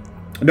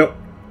 No.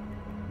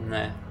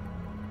 No.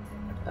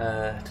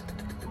 I'm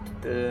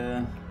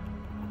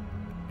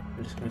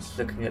just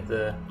looking at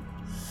the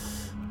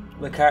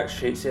character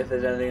sheet, see if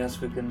there's anything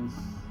else we can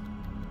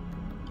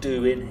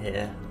do in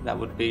here that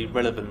would be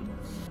relevant.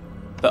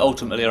 But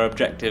ultimately, our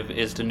objective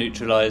is to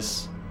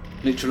neutralise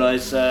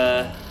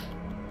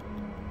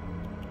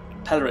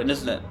Pellerin,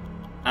 isn't it?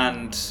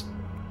 And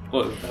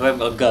well, we haven't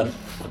got a gun,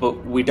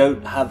 but we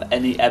don't have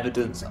any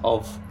evidence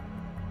of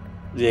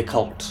the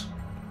occult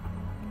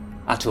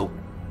at all.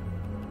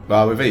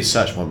 Well, we've only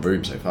searched one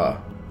room so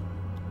far.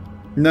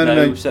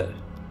 No.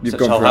 You've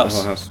gone throughout the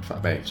whole house.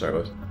 Fuck me, sorry,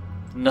 what?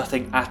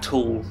 Nothing at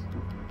all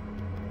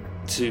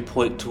to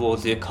point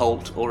towards the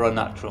occult or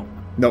unnatural.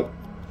 Nope.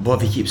 What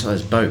if he keeps on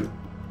his boat?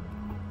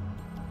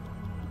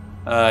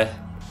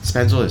 He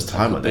spends all his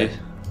time on it.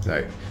 No,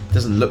 it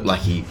doesn't look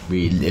like he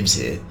really lives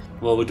here.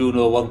 Well, we do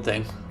know one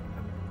thing.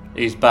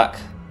 He's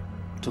back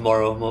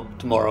tomorrow,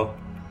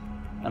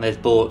 and there's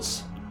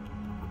boats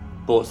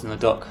in the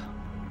dock.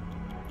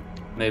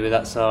 Maybe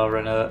that's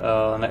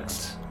our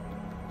next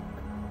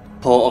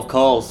port of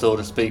call, so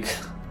to speak.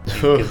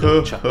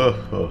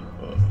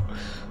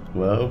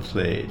 Well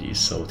played, you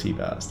salty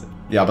bastard.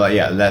 Yeah, but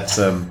yeah, let's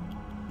get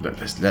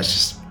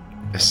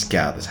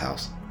out of this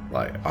house.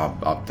 Like,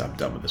 I'm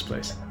done with this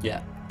place.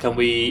 Yeah. Can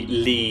we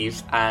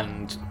leave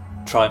and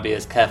try and be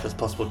as careful as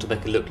possible to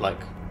make it look like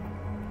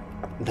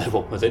no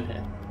one was in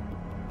here?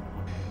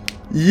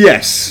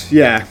 Yes,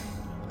 yeah.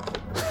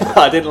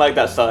 I didn't like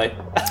that sigh.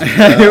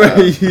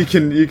 You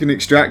can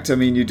extract. I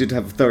mean, you did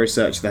have a thorough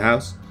search of the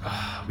house.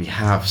 We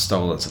have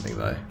stolen something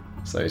though,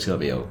 so it's gonna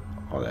be on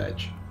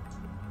edge.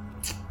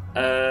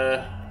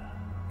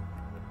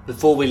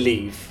 Before we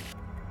leave,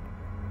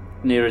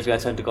 Nero's going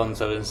to turn to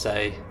Gonzo and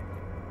say,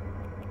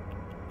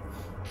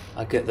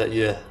 I get that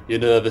you're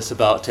nervous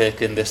about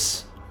taking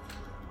this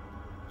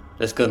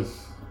gun.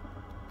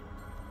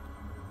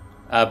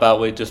 How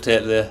about we just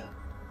take the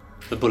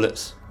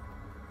bullets?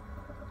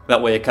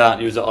 That way you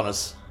can't use it on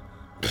us.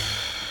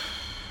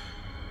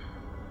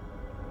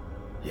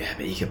 Yeah,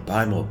 but you can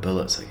buy more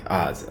bullets.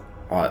 Either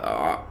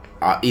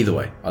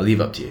way, I'll leave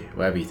it up to you.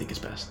 Whatever you think is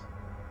best.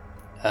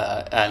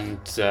 And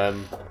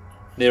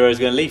Nero's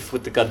going to leave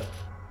with the gun.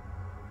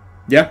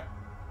 Yeah.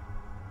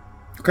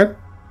 Okay.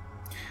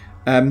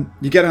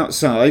 You get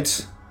outside,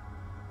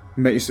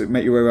 make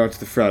your way out to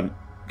the front.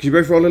 Could you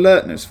both roll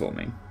alertness for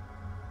me?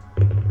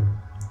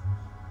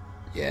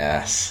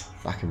 Yes.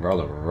 Fucking roll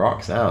the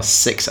rocks now.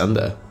 6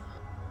 under.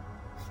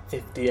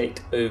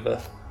 58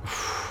 over.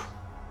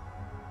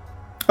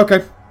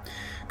 Okay.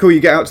 Cool, you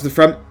get out to the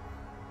front.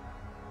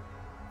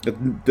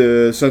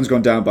 The sun's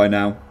gone down by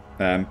now.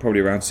 Probably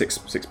around 6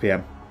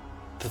 p.m.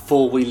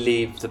 Before we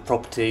leave the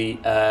property,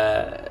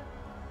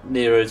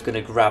 Nero's going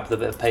to grab the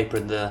bit of paper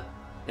in the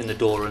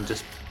door and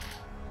just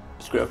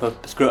screw it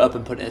up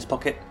and put it in his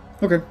pocket.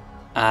 Okay.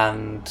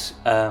 And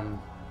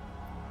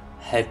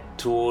head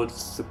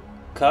towards the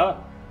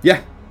car.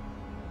 Yeah.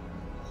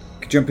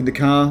 Could jump in the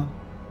car.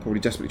 Probably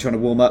desperately trying to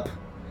warm up.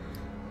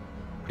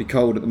 Pretty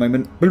cold at the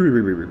moment.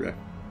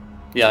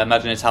 Yeah, I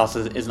imagine his house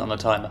isn't on a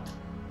timer.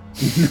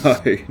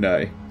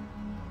 No.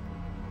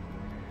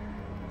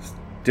 It's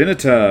dinner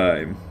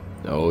time.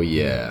 Oh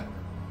yeah.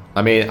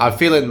 I mean, I'm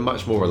feeling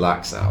much more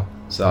relaxed now,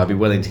 so I'd be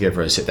willing to go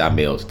for a sit-down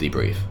meal to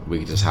debrief. We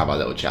could just have our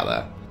little chat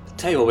there.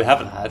 Tell you what we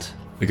haven't had.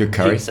 A good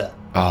curry? Pizza.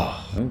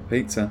 Oh,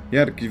 Pizza.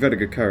 Yeah, you've had a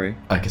good curry.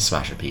 I could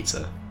smash a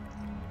pizza.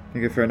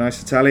 You go for a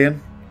nice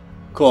Italian?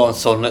 Go on,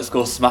 son, let's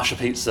go smash a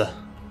pizza.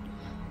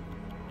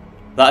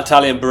 That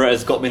Italian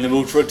burrito's got me in the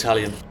mood for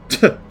Italian.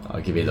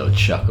 I'll give you a little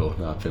chuckle.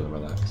 Now I'm feeling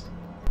relaxed.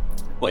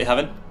 What are you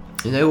having?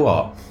 You know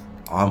what?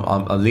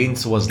 I'm leaning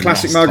towards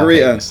Classic less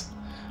margarita.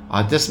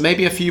 toppings. Just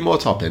maybe a few more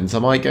toppings. I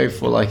might go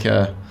for like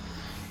a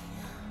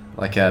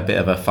bit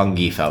of a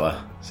fungi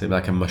fella. So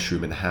like a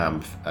mushroom and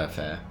ham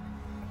affair.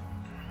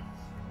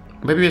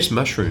 Maybe just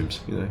mushrooms,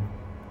 you know.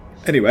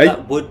 Anyway,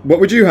 what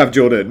would you have,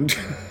 Jordan?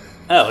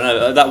 Oh,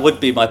 no, that would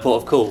be my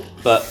port of call,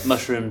 but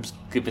mushrooms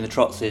give me the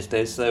trots these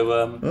days,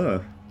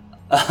 so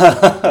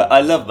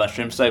I love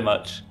mushrooms so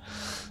much.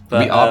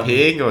 But, we are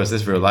peeing, or is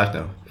this real life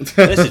now?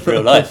 This is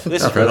real life.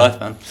 This is real life,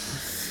 man.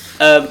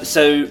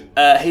 So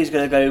he's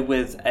going to go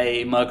with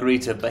a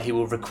margarita, but he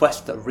will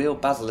request that real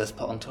basil is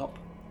put on top.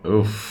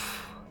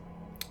 Oof.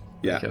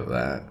 Yeah. Look at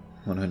that.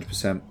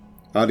 100%.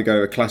 I'd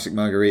go a classic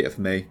margarita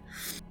for me.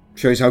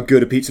 Shows how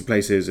good a pizza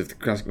place is if the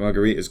classic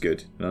margarita's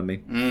good. You know what I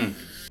mean?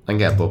 I can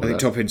get bored I with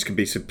think that. toppings can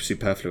be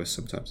superfluous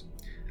sometimes.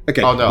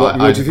 Okay. Oh, no,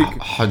 what do you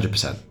think?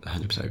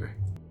 100% agree.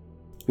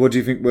 What do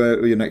you think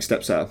were your next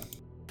steps are?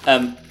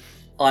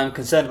 I'm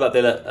concerned about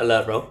the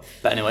alert roll,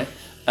 but anyway.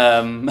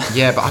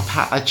 Yeah, but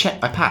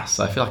I passed.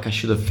 I feel like I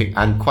should have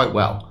and quite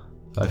well.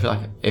 So I feel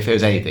like if it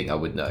was anything, I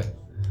would know.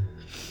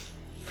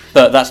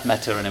 But that's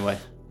meta anyway.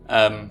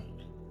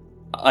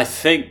 I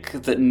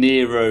think that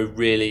Nero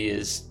really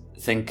is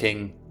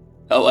thinking,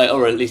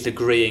 or at least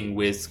agreeing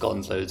with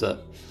Gonzo that,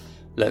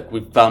 look,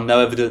 we've found no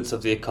evidence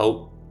of the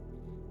occult,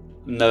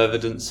 no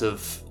evidence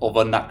of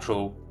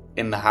unnatural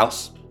in the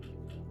house.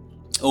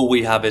 All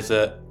we have is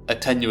a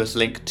tenuous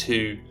link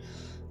to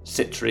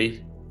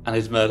Citri and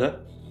his murder.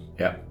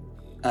 Yeah.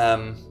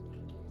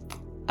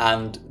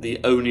 And the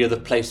only other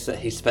place that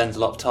he spends a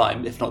lot of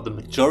time, if not the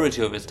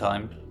majority of his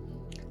time,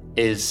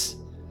 is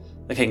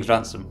the King's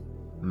Ransom.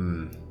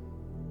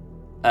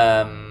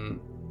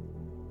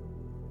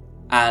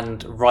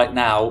 And right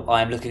now,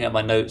 I'm looking at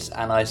my notes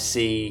and I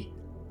see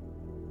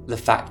the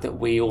fact that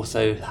we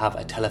also have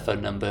a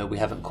telephone number we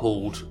haven't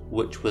called,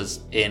 which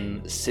was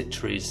in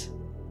Citri's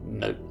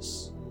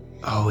notes.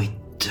 Oh, we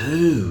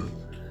do.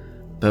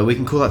 But we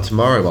can call that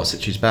tomorrow while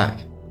Citri's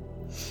back.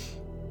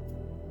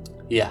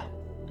 Yeah.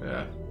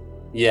 Yeah.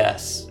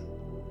 Yes.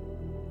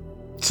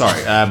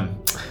 Sorry,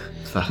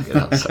 fucking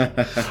hell, sorry.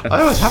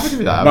 I was happy to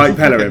do that. Mike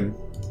Pellerin.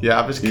 Yeah,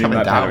 I was coming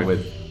Mike down Pellerin.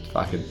 with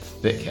fucking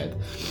thickhead.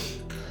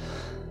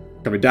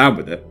 Coming down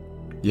with it.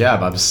 Yeah,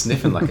 but I'm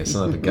sniffing like a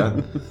son of a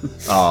gun.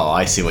 Oh,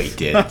 I see what you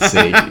did.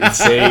 See? I'm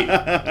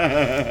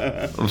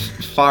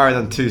firing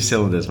on 2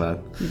 cylinders,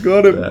 man.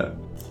 Got him. Yeah.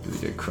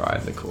 You're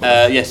crying in the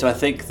corner. Yeah, so I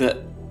think that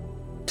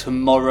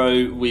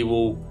tomorrow we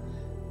will,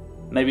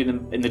 maybe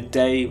in the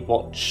day,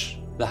 watch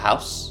the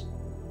house.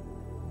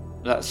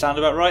 Does that sound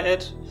about right,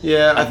 Ed?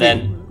 Yeah, I And then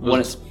think when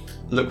it's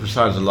look for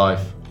signs of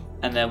life.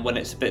 and then when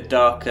it's a bit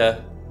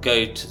darker,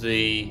 go to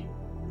the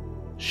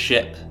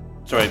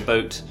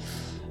boat,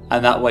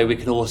 and that way we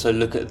can also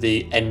look at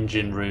the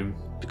engine room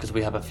because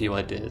we have a few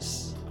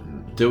ideas.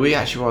 Do we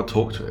actually want to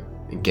talk to him?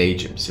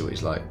 Engage him, see what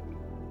he's like?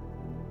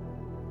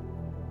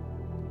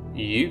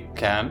 You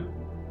can.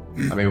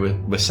 I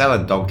mean, we're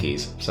selling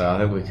donkeys, so I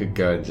think we could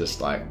go and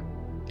just like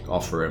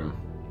offer him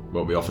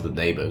what we offer the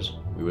neighbours.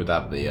 We would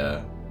have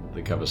the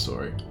cover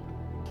story.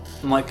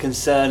 My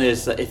concern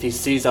is that if he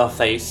sees our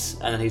face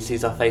and then he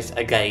sees our face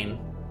again,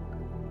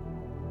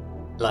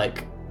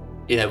 like,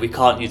 you know, we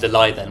can't use a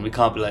lie then. We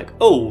can't be like,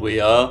 oh, we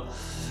are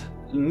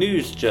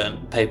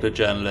paper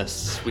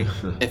journalists.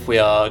 If we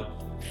are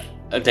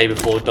a day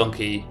before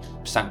donkey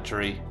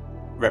sanctuary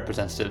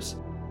representatives.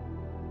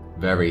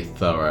 Very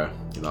thorough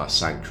in our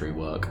sanctuary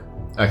work.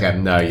 Okay,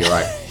 no, you're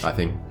right. I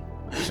think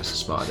it's just a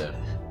smart idea.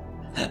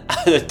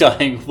 A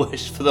dying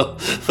wish for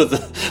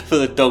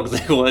the dogs.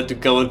 They wanted to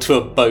go onto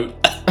a boat.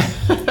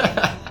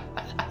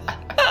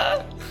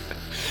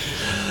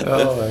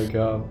 Oh my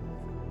god.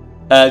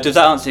 Does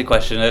that answer your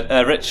question,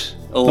 Rich?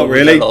 Or Not was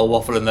really. there a lot of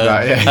waffle in there.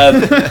 Right,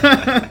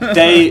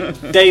 yeah.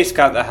 Day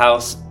scout the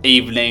house.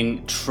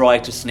 Evening try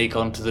to sneak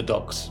onto the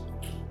docks.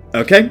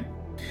 Okay.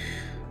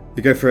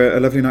 You go for a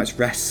lovely night's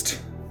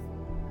rest.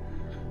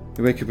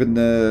 You wake up in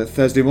the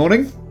Thursday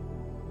morning.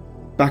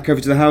 Back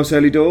over to the house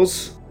early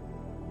doors.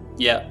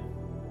 Yeah.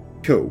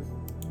 Cool.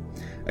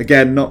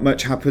 Again, not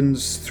much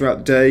happens throughout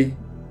the day.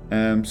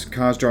 Some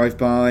cars drive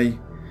by.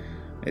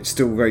 It's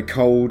still very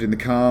cold in the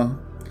car.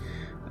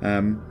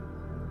 And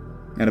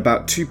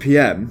about 2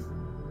 p.m,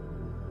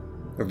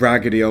 a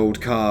raggedy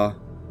old car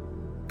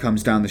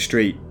comes down the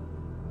street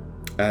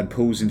and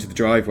pulls into the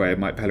driveway of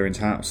Mike Pellerin's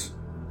house.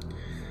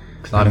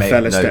 And a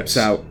fella steps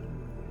out.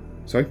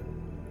 Sorry?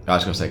 I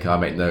was going to say, can I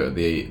make note of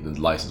the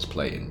license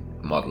plate and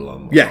model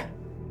on? Yeah,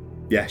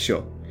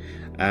 sure.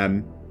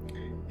 A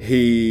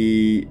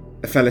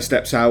fella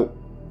steps out.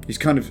 He's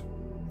kind of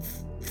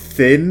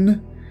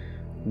thin,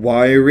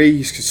 wiry.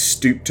 He's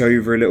stooped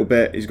over a little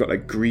bit. He's got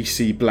like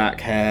greasy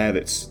black hair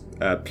that's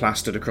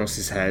plastered across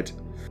his head.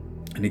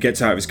 And he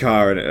gets out of his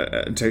car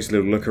and takes a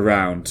little look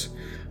around,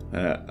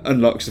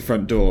 unlocks the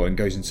front door and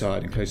goes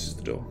inside and closes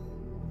the door.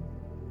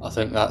 I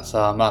think that's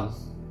our man.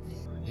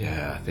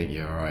 Yeah, I think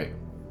you're right.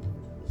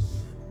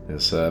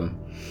 It's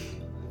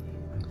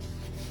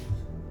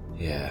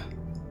yeah.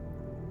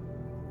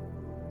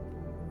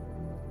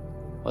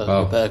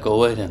 Well, we better go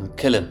away then and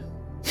kill him.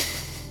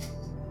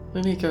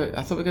 Let me go.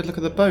 I thought we could look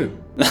at the boat.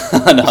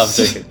 I know, I'm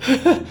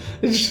thinking.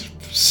 Just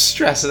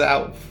stressing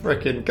out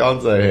freaking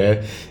Gonzo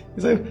here.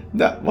 He's like,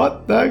 no,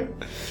 what? No.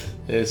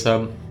 It's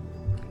look,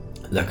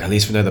 at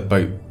least we know the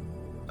boat.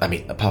 I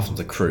mean, apart from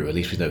the crew, at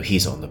least we know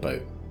he's on the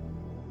boat.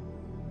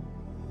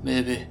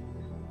 Maybe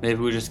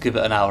we'll just give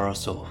it an hour or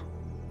so.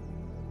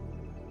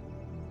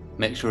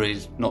 Make sure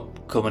he's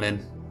not coming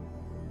in,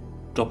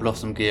 dropping off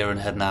some gear and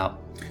heading out.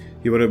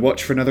 You want to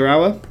watch for another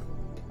hour?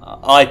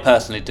 I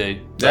personally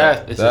do.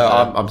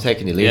 I'm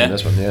taking your lead on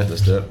this one. Yeah,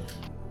 let's do it.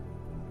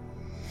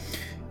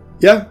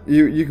 Yeah,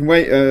 you can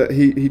wait.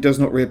 He does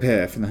not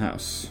reappear from the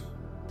house.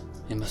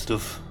 He must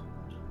have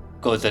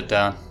got his head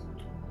down.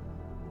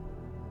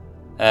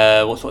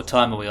 What sort of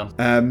time are we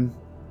on?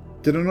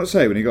 Did I not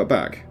say when he got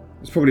back?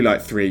 It's probably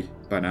like 3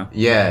 by now.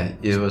 Yeah,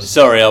 it was.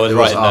 Sorry, I was it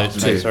was writing notes.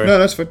 after Too, two. sorry. No,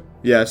 that's fine.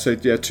 Yeah, so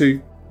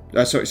 2.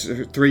 Sorry,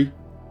 3,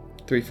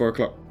 4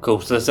 o'clock.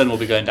 Cool. So the sun will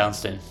be going down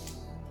soon.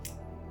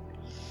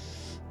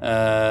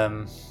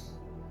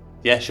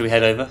 Yeah, should we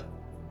head over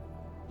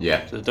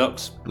Yeah. to the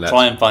docks? Let's.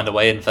 Try and find a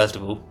way in first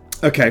of all.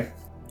 Okay,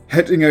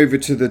 heading over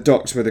to the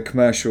docks where the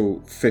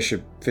commercial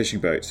fishing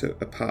boats are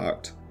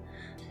parked.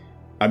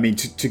 I mean,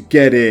 to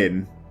get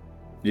in,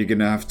 you're going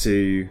to have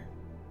to...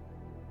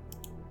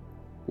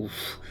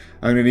 Oof.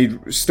 I'm going to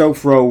need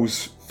stealth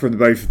rolls from the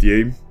both of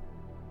you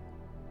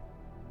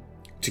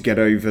to get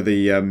over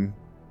the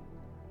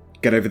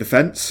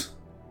fence.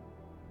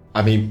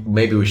 I mean,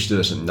 maybe we should do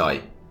this at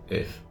night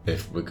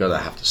if we're gonna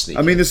have to sneak.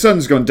 I mean, the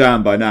sun's gone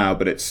down by now,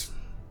 but it's...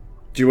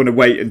 Do you want to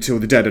wait until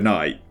the dead of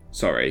night?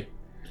 Sorry.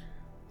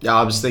 Yeah,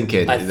 I was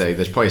thinking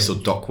there's probably still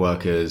dock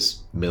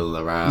workers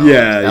milling around.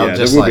 Yeah,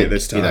 there will be at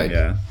this time,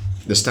 yeah.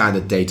 The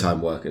standard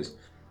daytime workers.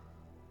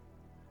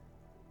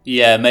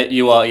 Yeah,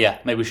 you are. Yeah,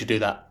 maybe we should do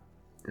that.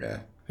 Yeah.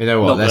 You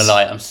know what? Not gonna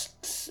lie,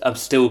 I'm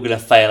still gonna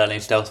fail any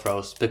stealth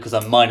rolls because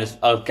I'm minus.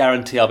 I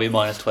guarantee I'll be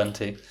minus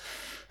 20.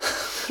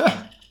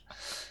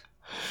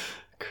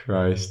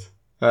 Christ.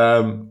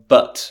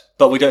 But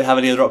we don't have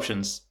any other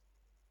options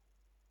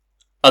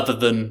other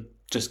than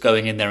just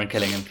going in there and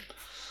killing him.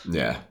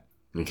 Yeah.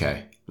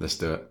 Okay. Let's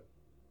do it.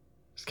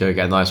 Let's go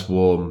get a nice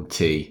warm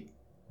tea,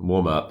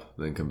 warm up,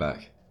 then come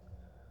back.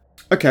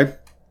 Okay.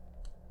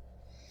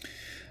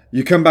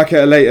 You come back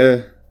at a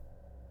later,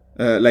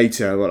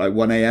 what, like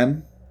 1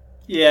 a.m?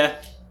 Yeah.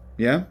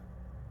 Yeah?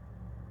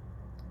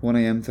 1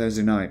 a.m.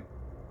 Thursday night.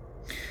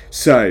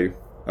 So,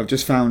 I've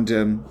just found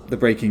the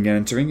breaking and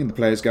entering in the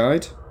player's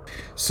guide.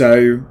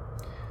 So,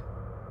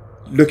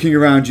 looking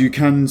around, you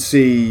can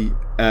see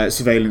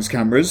surveillance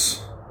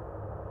cameras.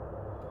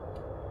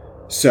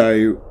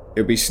 So,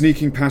 it'll be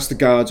sneaking past the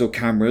guards or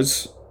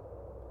cameras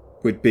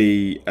would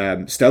be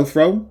stealth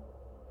roll.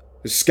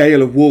 The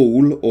scale of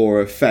wall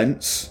or a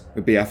fence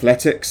would be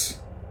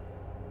athletics.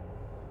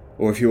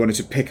 Or if you wanted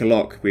to pick a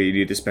lock where you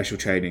needed special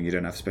training, you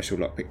don't have special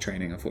lockpick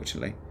training,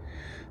 unfortunately.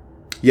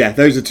 Yeah,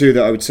 those are 2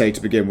 that I would say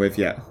to begin with,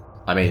 yeah.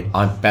 I mean,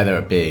 I'm better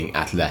at being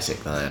athletic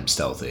than I am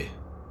stealthy.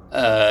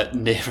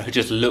 Nero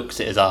just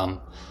looks at his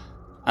arm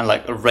and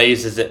like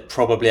raises it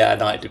probably at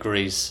 90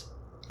 degrees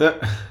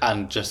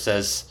and just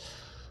says,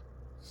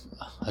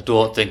 I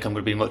don't think I'm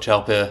going to be much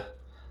help here.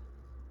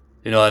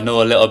 You know, I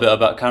know a little bit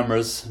about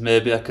cameras.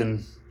 Maybe I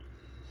can,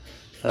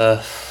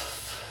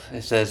 if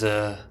there's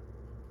a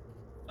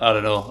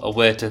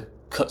way to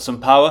cut some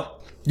power.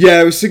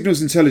 Yeah, with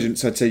signals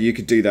intelligence, I'd say you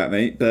could do that,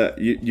 mate. But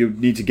you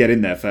need to get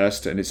in there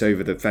first, and it's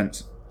over the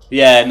fence.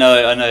 Yeah,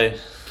 no, I know.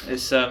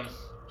 It's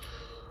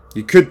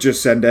You could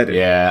just send Ed in.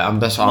 Yeah,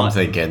 that's what I'm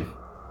thinking.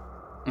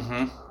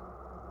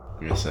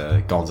 Mm-hmm. It's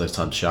Gonzo's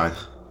time to shine.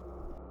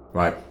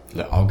 Right,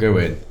 look, I'll go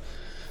in.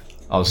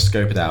 I'll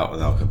scope it out,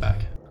 and I'll come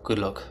back. Good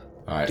luck.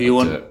 All right. Do you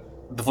want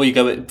before you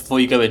go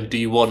in? Do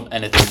you want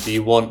anything? Do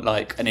you want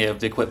like any of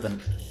the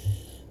equipment?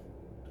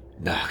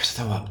 No, because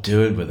I don't know what I'm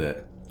doing with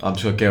it. I'm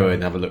just gonna go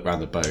in, have a look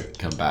around the boat,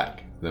 come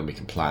back, then we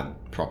can plan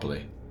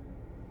properly.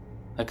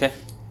 Okay.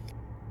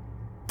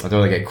 I don't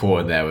want to get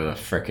caught in there with a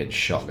frickin'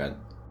 shotgun.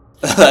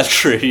 That's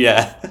true.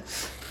 Yeah.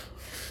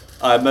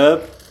 I'm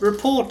a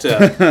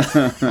reporter.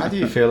 How do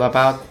you feel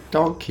about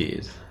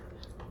donkeys?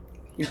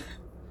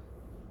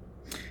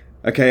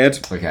 Okay, Ed.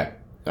 Okay.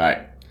 All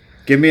right.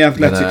 Give me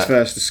athletics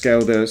first to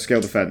scale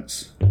the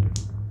fence.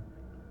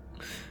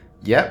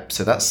 Yep.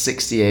 So that's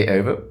 68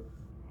 over.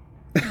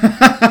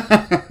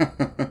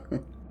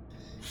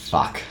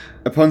 Fuck.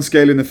 Upon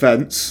scaling the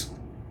fence,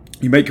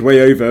 you make your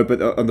way over,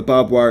 but on the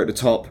barbed wire at the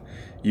top,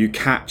 you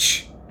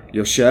catch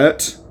your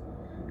shirt,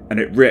 and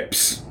it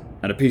rips,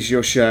 and a piece of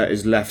your shirt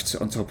is left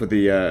on top of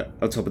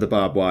the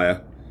barbed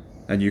wire,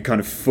 and you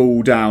kind of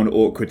fall down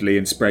awkwardly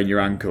and sprain your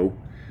ankle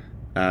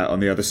on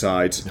the other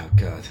side. Oh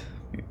god.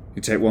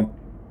 You take 1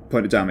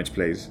 point of damage,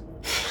 please.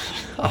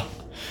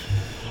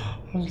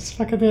 I'm just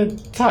fucking being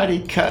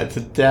tiny cut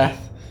to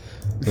death.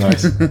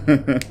 Nice.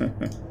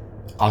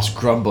 I'll just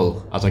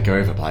grumble as I go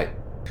over, like.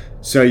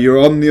 So you're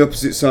on the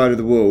opposite side of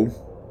the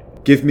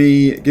wall. Give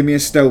me a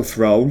stealth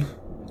roll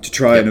to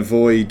try and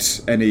avoid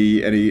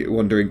any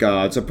wandering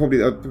guards. There'll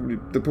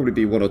probably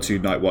be 1 or 2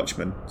 night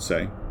watchmen.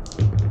 So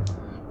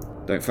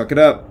don't fuck it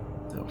up.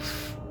 Oh.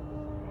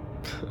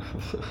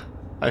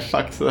 I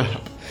fucked it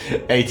up.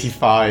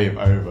 85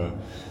 over.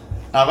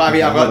 I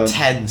mean, I've got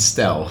 10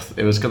 stealth.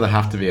 It was going to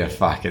have to be a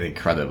fucking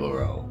incredible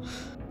roll.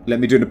 Let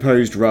me do an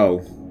opposed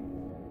roll.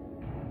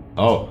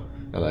 Oh,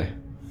 hello.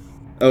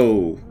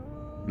 Oh,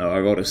 no, I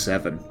rolled a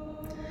 7.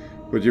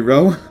 Would you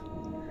roll?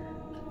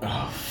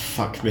 Oh,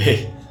 fuck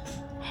me.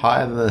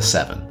 Higher than a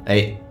 7.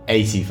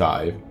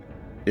 85.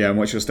 Yeah, and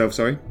what's your stealth,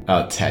 sorry?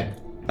 10.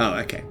 Oh,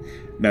 okay.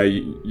 No,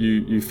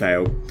 you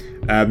fail.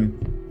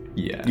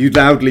 Yeah. You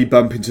loudly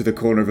bump into the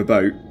corner of a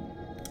boat,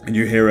 and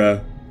you hear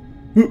a...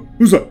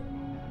 Who's that?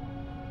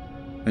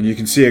 And you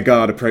can see a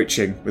guard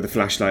approaching with a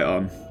flashlight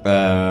on.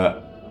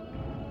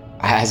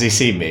 Has he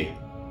seen me?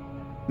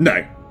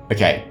 No.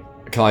 Okay.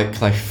 Can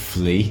I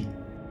flee?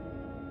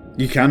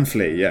 You can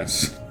flee,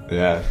 yes.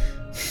 Yeah.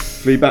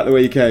 Flee back the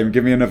way you came.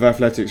 Give me another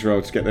athletics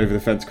roll to get over the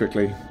fence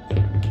quickly.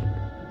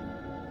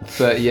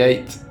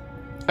 38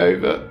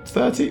 over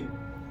 30.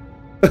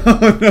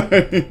 Oh no!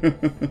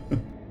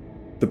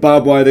 The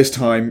barbed wire this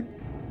time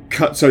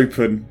cuts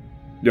open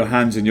your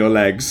hands and your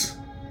legs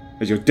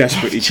as you're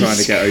desperately trying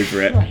to get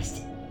over it.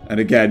 Christ. And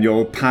again,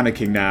 you're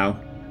panicking now,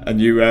 and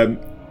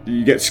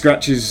you get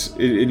scratches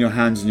in your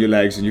hands and your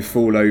legs, and you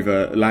fall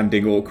over,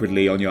 landing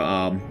awkwardly on your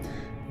arm.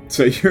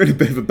 So you're in a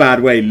bit of a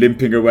bad way,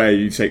 limping away.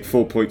 You take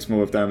 4 points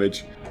more of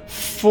damage.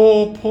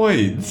 4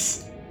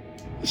 points?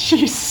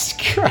 Jesus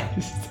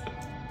Christ.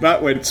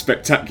 That went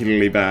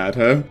spectacularly bad,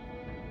 huh?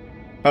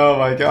 Oh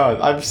my god,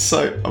 I've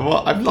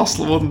lost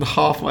more than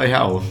half my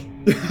health.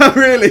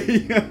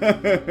 Really?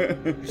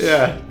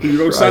 Yeah. Can you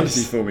roll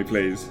sanity for me,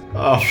 please?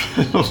 Oh,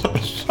 what the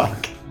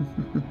fuck?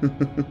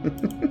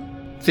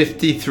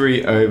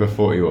 53 over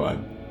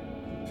 41.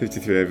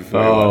 53 over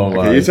 41. Oh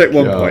okay, you take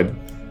 1 God. point.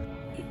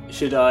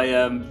 Should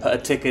I put a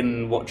tick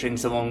in watching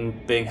someone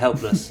being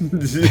helpless? You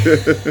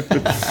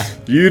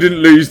didn't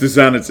lose the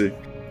sanity.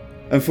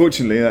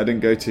 Unfortunately, that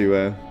didn't go too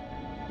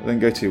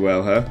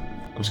well, huh?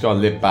 I'm just gonna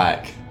limp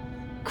back,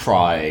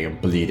 crying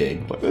and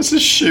bleeding. Like, let's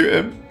just shoot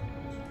him.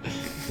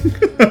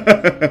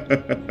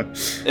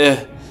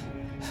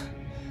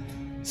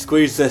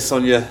 Squeeze this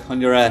on your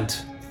hand.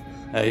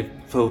 He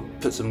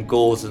put some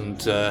gauze and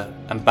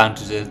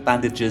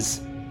bandages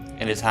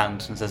in his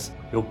hand and says,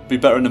 "You'll be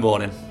better in the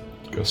morning."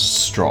 Go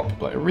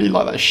strop. Like, I really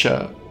like that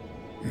shirt.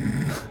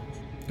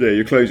 Yeah,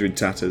 your clothes are in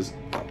tatters.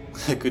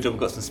 Good job,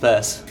 we've got some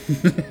spares.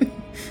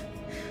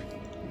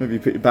 Maybe you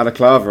put your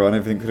balaclava on,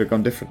 everything could have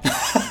gone different.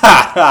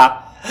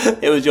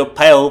 It was your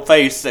pale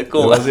face that It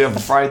caught was your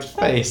bright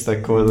face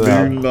that caused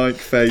that. Moon-like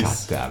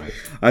face. God damn it.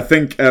 I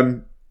think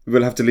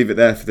we'll have to leave it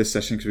there for this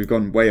session because we've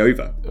gone way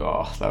over.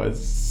 Oh, that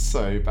was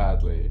so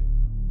badly.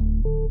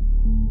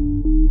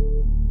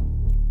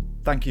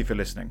 Thank you for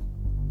listening.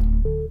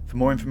 For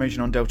more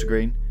information on Delta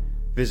Green,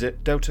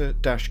 visit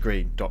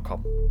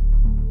delta-green.com.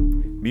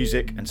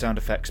 Music and sound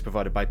effects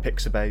provided by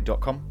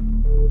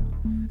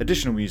pixabay.com.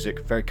 Additional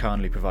music very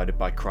kindly provided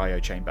by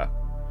Cryo Chamber.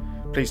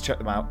 Please check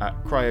them out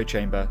at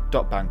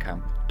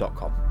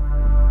cryochamber.bandcamp.com.